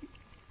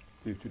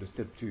to the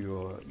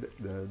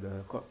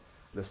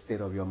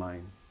state of your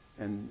mind,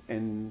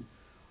 and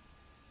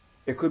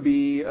it could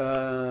be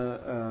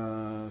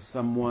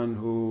someone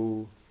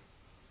who,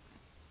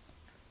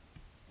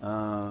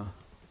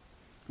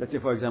 let's say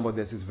for example,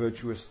 there's this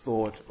virtuous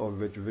thought or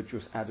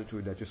virtuous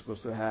attitude that you're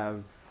supposed to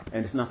have,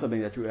 and it's not something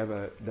that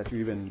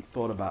you even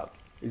thought about.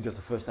 It's just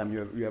the first time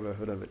you ever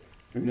heard of it.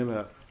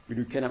 You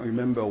cannot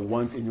remember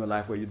once in your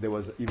life where there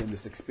was even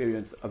this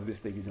experience of this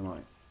thing in your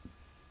mind.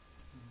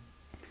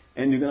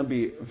 And you're going to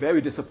be very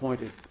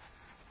disappointed.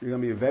 You're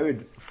going to be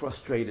very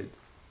frustrated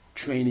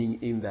training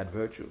in that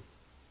virtue.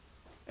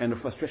 And the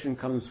frustration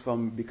comes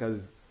from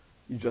because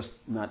your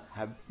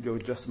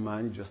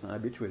mind is just not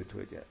habituated to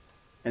it yet.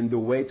 And the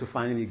way to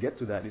finally get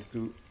to that is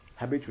to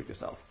habituate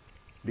yourself.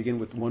 Begin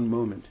with one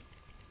moment.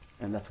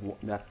 And that's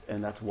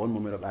one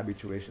moment of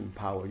habituation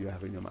power you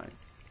have in your mind.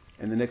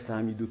 And the next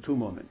time you do 2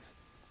 moments.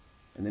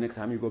 And the next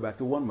time you go back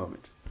to 1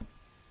 moment.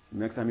 The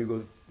next time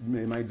you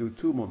might do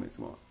 2 moments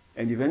more.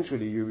 And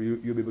eventually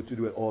you'll be able to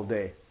do it all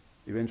day.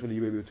 Eventually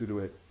you'll be able to do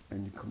it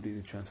and you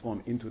completely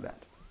transform into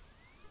that.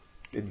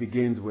 It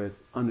begins with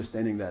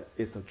understanding that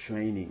it's a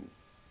training.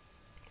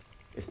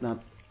 It's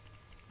not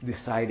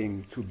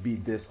deciding to be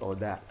this or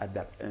that at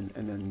that, and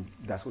then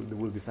that's what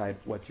will decide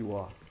what you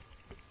are.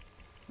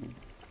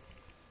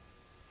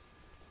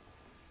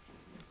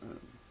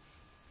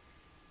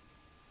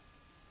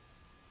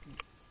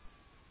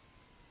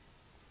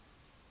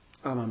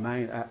 My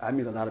mind, I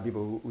meet a lot of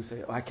people who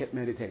say, I can't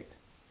meditate.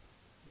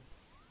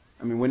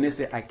 I mean, when they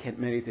say I can't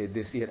meditate,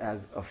 they see it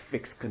as a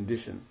fixed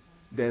condition.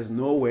 There's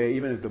no way,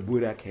 even if the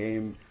Buddha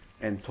came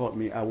and taught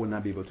me, I would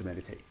not be able to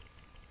meditate.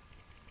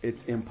 It's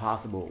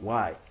impossible.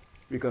 Why?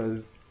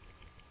 Because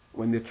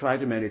when they try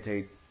to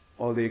meditate,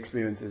 all they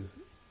experience is,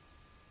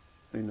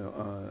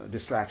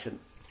 distraction.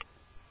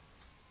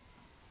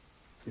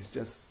 It's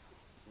just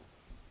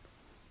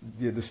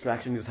the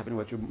distraction is happening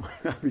what you're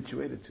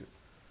habituated to,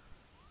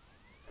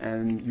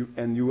 and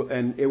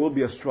it will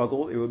be a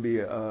struggle. It will be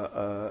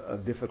a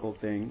difficult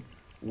thing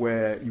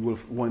where you will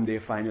one day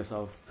find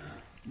yourself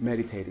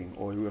meditating,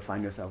 or you will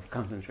find yourself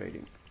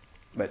concentrating.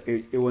 But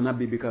it will not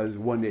be because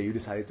one day you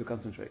decided to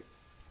concentrate.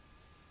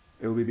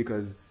 It will be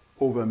because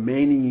over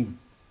many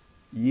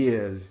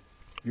years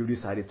you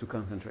decided to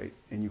concentrate,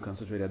 and you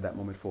concentrate at that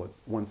moment for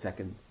 1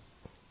 second,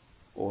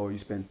 or you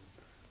spent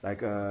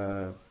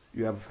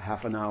you have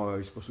half an hour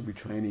you're supposed to be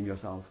training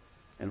yourself,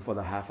 and for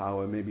the half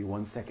hour maybe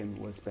 1 second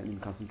was spent in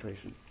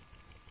concentration,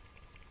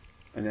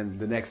 and then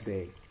the next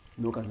day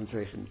no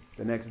concentration,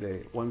 the next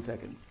day 1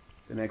 second,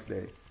 the next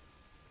day,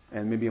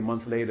 and maybe a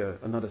month later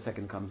another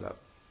second comes up.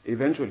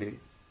 Eventually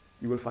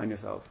you will find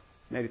yourself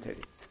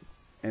meditating,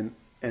 and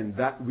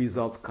that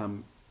result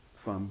come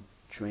from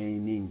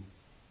training.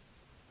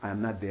 I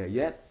am not there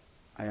yet.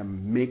 I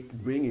am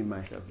bringing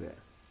myself there.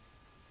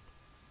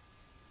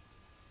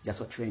 That's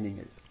what training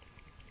is.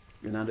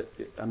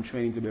 I'm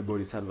training to be a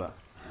bodhisattva.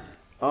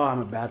 Oh,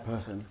 I'm a bad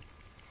person.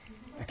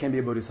 I can't be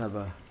a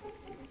bodhisattva.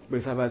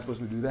 Bodhisattva is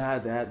supposed to do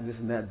that, this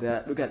and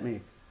that. Look at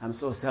me. I'm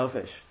so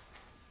selfish.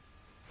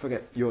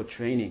 Forget your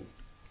training.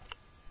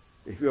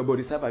 If you're a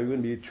bodhisattva, you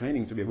wouldn't be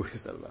training to be a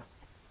bodhisattva.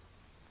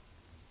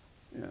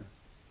 Yeah.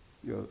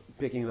 You're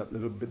picking it up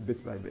little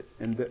bit by bit.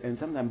 And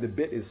sometimes the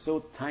bit is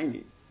so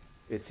tiny,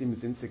 it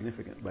seems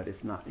insignificant, but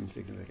it's not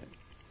insignificant.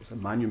 It's a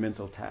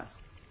monumental task.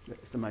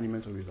 It's a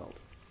monumental result.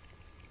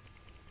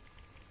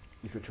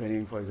 If you're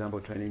training, for example,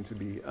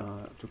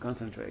 to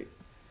concentrate,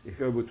 if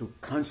you're able to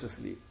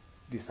consciously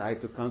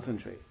decide to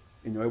concentrate,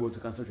 and you're able to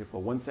concentrate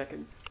for 1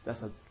 second,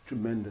 that's a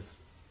tremendous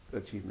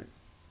achievement.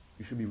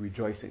 You should be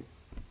rejoicing.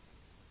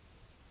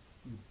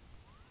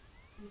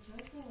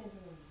 Rejoicing is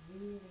a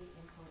really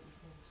important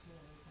thing too,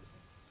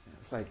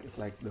 isn't it? Yeah, it's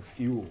like the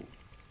fuel.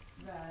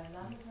 Right.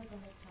 Lama Zopa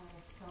has taught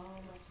us so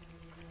much over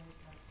the years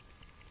of,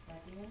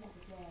 at the end of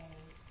the day,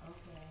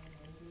 okay,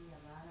 maybe a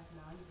lot of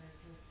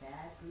non-virtuous,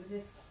 bad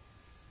Buddhist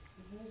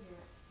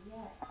behavior,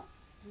 yet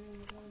during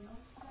the day,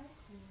 most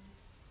likely,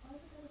 quite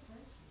a bit of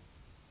virtue.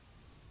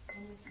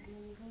 And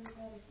when you go to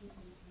bed, if you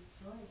can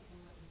rejoice in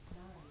what you've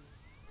done,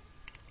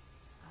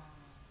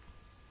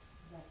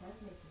 that does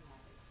make you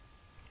happy.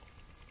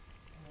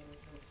 And it is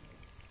virtuous.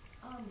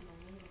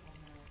 Unbelievable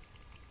merit.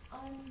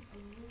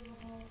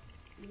 Unbelievable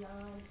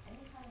beyond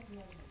any kind of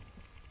measurement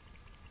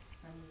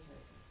from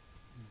rejoicing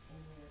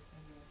in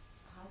your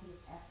positive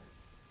effort.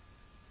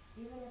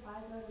 Even if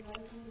I go to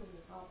meditate and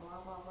it's all blah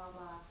blah blah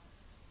blah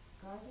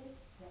garbage,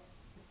 the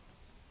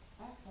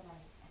fact that I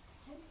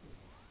attempted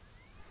it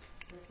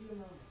for a few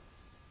moments,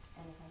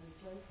 and if I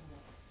rejoice in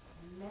it,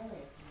 the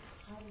merit and the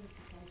positive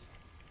potential,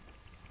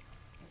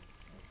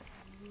 it's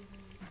really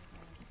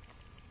incredible.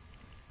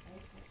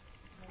 Right?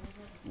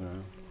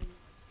 Yeah.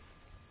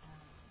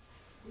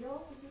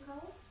 Fuel, did you call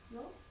it?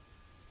 Fuel?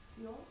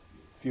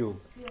 Fuel.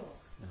 Fuel.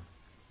 Yeah.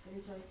 The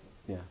rejoicing.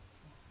 Yeah.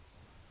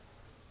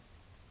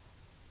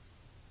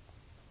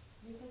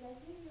 Because I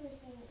think you were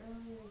saying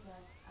earlier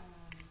that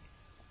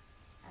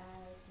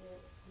as the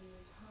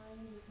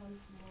time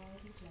becomes more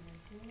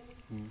degenerative,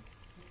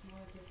 it's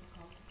more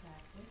difficult to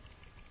practice.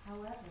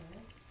 However,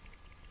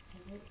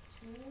 is it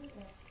true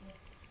that if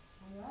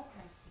we are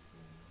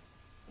practicing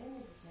in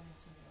the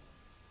degenerative age,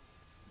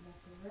 that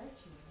the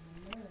virtue and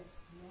the merit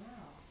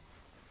now,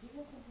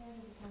 even compared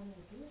to the time of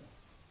the Buddha,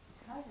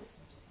 because it's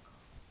so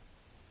difficult,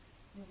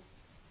 is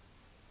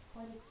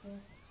quite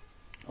expansive?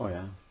 Oh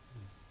yeah.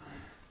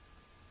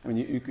 I mean,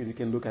 you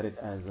can look at it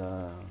as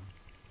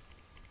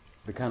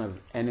the kind of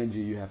energy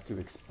you have to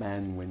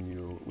expand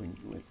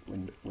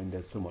when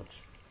there's so much.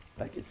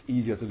 Like, it's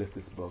easier to lift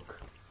this book,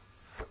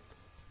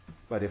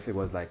 but if it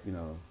was like,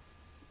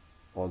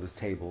 all this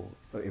table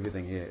or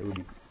everything here, it would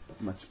be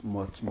much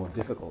more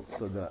difficult.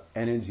 So the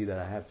energy that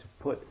I have to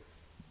put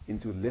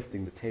into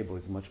lifting the table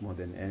is much more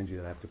than the energy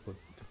that I have to put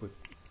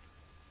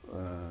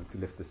to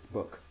lift this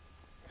book.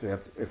 So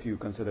if you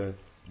consider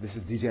this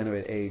is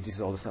degenerate age, this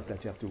is all the stuff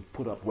that you have to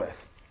put up with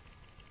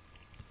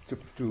to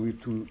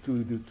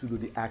do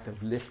the act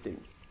of lifting.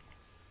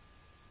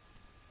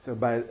 So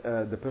by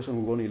the person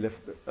who only lift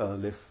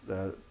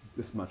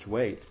this much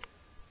weight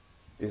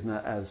is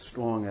not as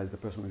strong as the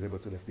person who is able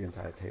to lift the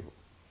entire table.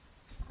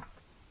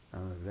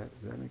 Is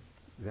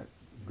that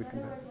good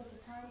comparison? In other words, at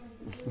the time of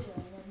the Buddha,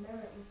 the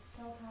merit was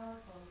so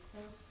powerful and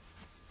so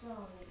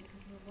strong that you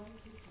could hear one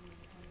teaching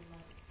and become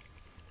enlightened.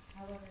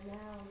 However,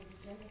 now in the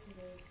degenerative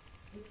age,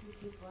 if you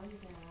keep one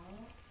vow,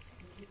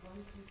 you keep one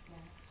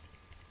precept,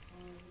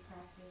 or you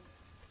practice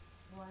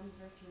one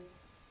virtuous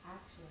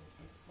action,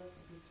 it's supposed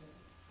to be just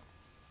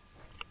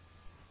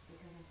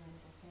because of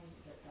Venerable saying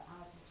that the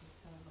odds are just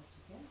so much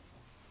against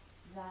us.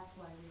 That's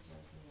why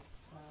rejoicing is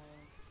so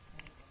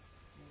critical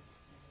during the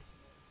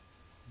degenerative age.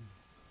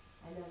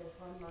 I know there's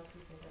one monk who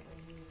said that when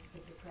he was a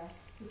bit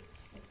depressed, he would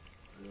just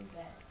be in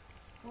bed,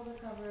 pull the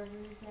cover over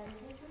his head and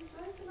just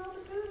rejoice in all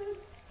the Buddhas.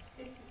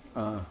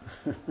 And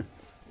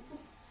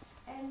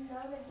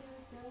know that he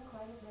was doing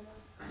quite a bit of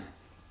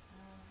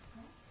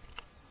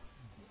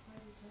before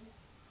he did.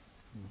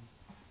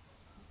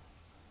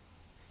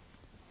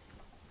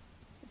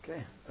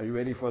 Okay, are you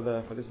ready for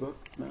this book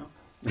now?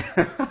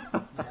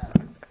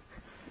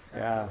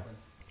 Yeah.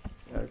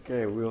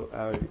 Okay, we'll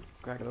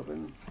crack it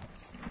open.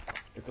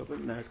 It's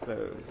open, now it's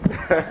closed.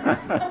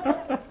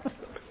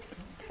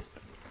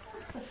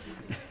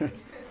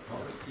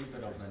 Always keep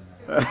it open.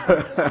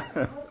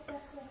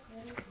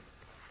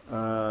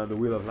 The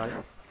Wheel of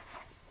Life.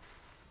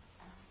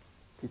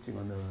 Teaching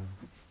on the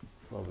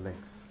 12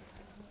 links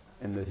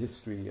and the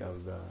history of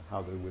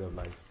how the Wheel of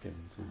Life came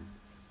to,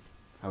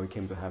 how we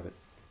came to have it.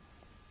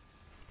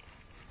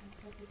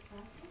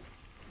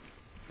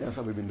 Yeah, that's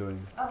what we've been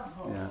doing.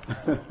 Oh. Yeah.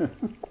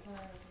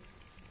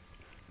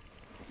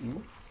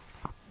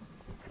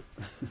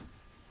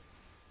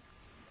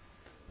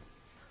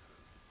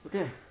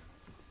 Okay.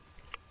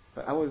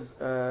 I was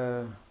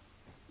no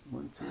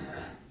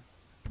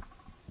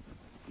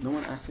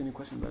one asked any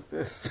question about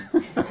this.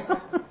 Are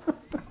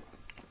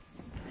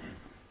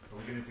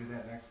we going to do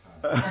that next time?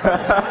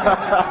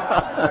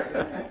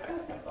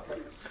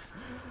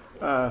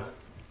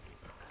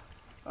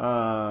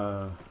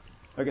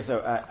 Okay,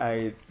 so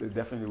I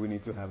definitely we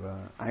need to have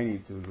I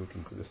need to look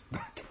into this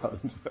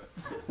calendar.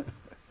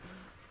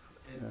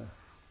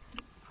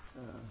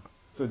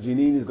 So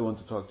Janine is the one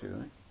to talk to,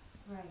 right?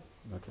 Right.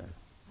 Okay. I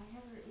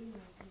have her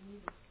email if you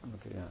need it.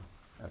 Okay, yeah.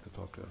 I have to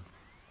talk to her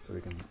so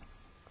we can.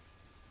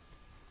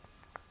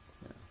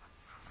 Yeah.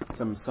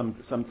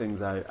 Some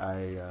things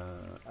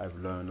I've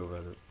learned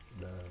over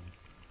the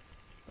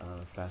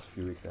past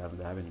few weeks that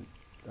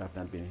I've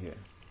not been here.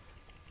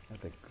 I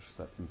think I should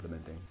start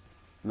implementing.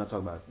 I'm not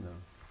talking about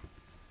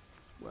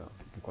well,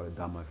 you can call it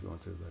Dhamma if you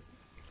want to, but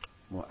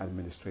more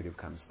administrative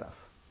kind of stuff.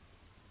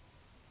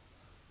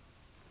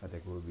 I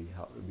think will be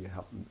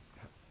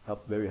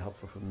very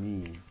helpful for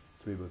me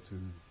to be able to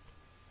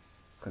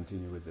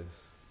continue with this,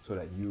 so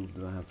that you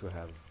don't have to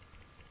have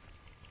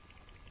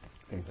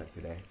things like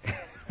today,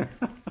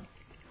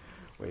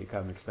 where you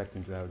come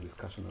expecting to have a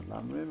discussion on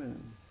Lamrim,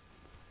 and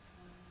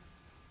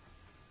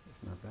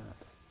it's not that.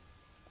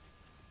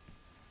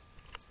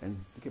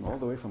 And you came all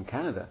the way from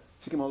Canada.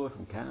 She came all the way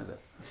from Canada.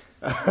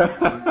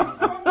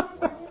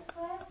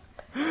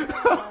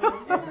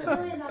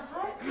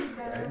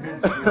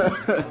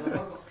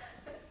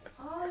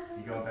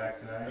 You going back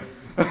tonight?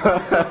 Actually,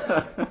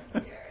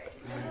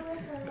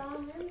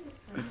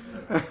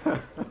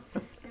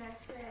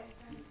 I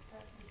done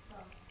that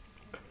before.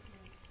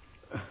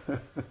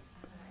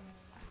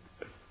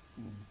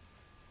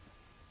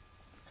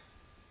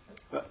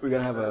 We're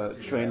going to have a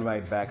train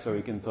ride back, so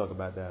we can talk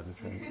about that on the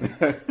train.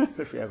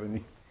 If you have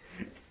any.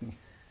 Okay.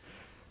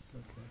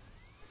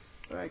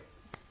 All right.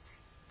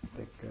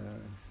 Take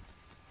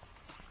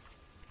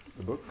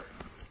the book.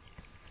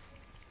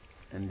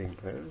 Ending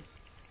prayers.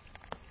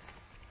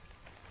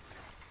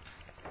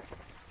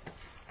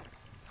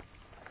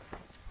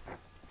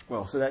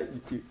 Well, so that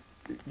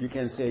you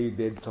can say you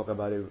did talk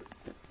about it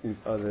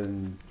other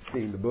than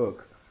seeing the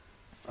book.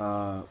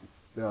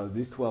 There are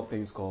these 12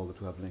 things called the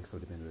 12 links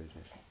of dependent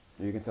origination.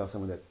 And you can tell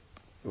someone that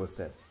it was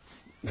said.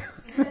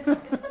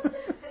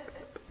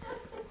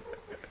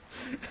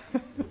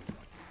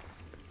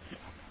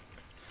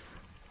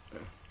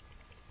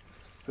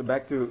 So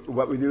back to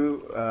what we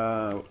do.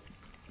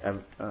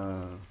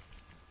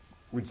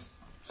 We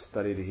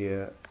studied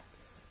here.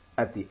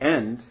 At the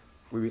end,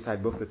 we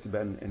recite both the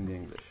Tibetan and the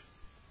English,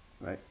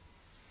 right?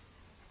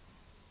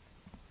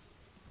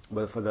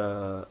 But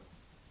for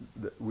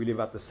we leave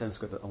out the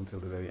Sanskrit until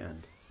the very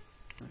end.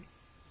 Right?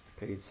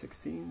 Page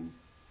 16.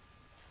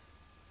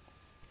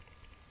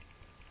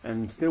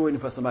 And still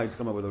waiting for somebody to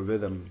come up with a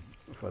rhythm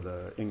for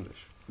the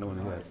English. No one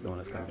has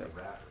come yet.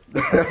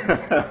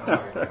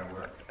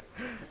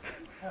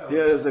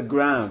 Here is a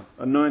ground,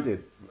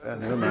 anointed.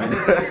 Never mind.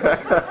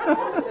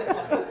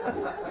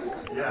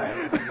 Yeah.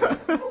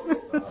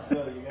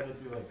 So you gotta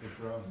do like the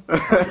drum.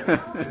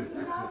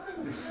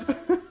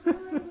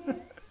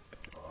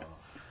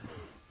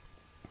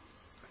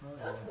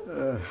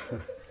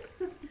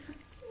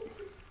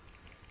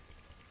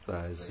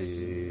 Sai si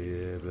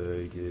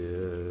bege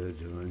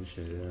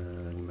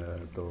junshen me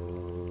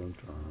don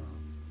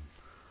tram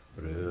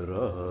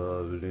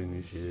rirav ling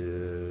shi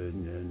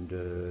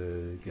nyende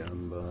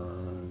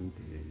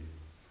gyambanti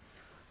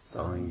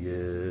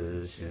sangye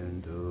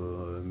shentu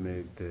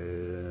mikte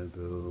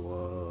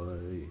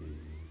buwai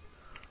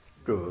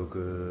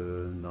zhoge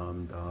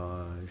namda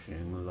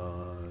shingla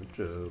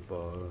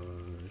zheba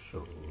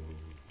shou.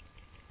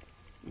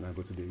 Now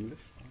go to the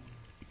English.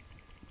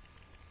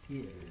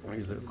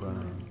 Is a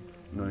ground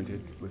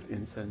anointed with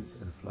incense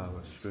and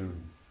flowers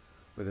strewn,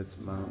 with its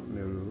Mount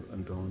Meru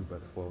adorned by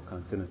the 4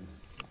 continents,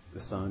 the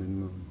sun and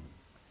moon.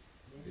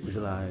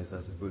 Visualized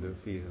as the Buddha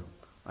feel,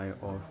 I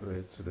offer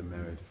it to the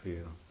merit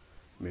feel.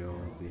 May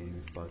all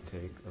beings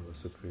partake of a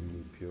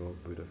supremely pure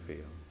Buddha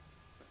feel.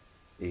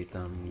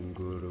 Etam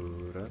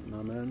Guru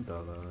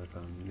Ratnamandala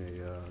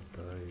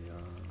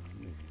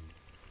Kanyayatayami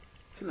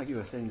seemed like you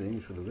were saying the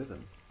English with a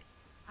rhythm.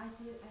 I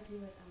do it.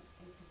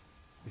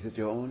 Is it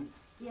your own?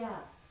 Yeah.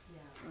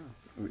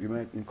 Oh, you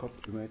might use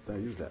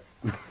that.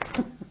 I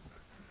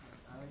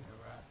like the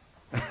rap.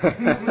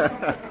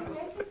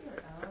 Make it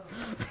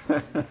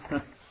your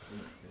own.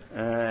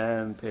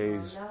 And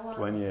page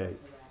 28.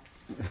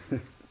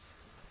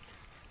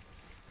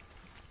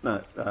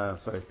 No,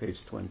 sorry, page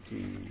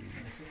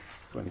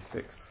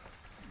 26.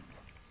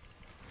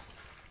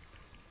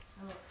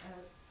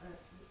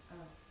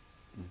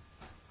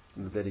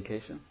 The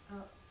dedication?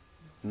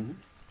 Mm-hmm.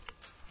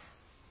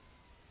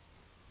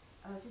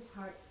 Just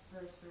heart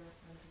verse for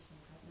rendition,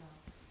 but no.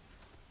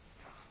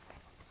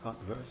 Heart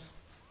verse?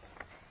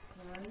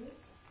 Where are you?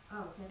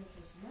 Oh,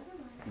 dedication. Never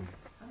mind.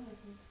 I'm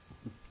with you.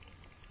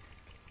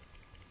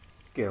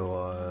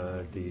 Gewa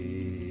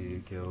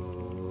di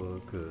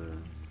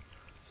gyokun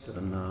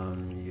Sanam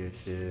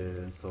yeshe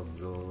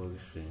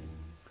sobzokshin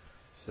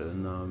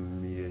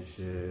Sanam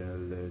yeshe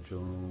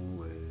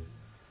lechungwe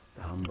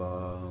Damba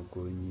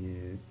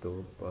kunye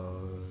topa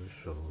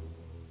sho.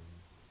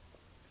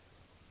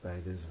 By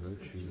this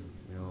virtue,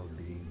 may all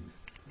beings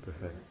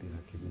perfect the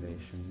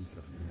accumulations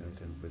of merit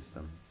and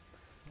wisdom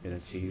and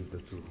achieve the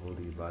two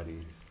holy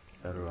bodies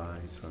that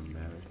arise from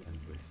merit and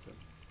wisdom.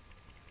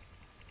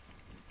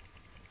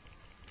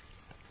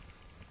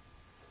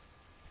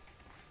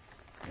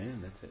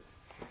 And that's it.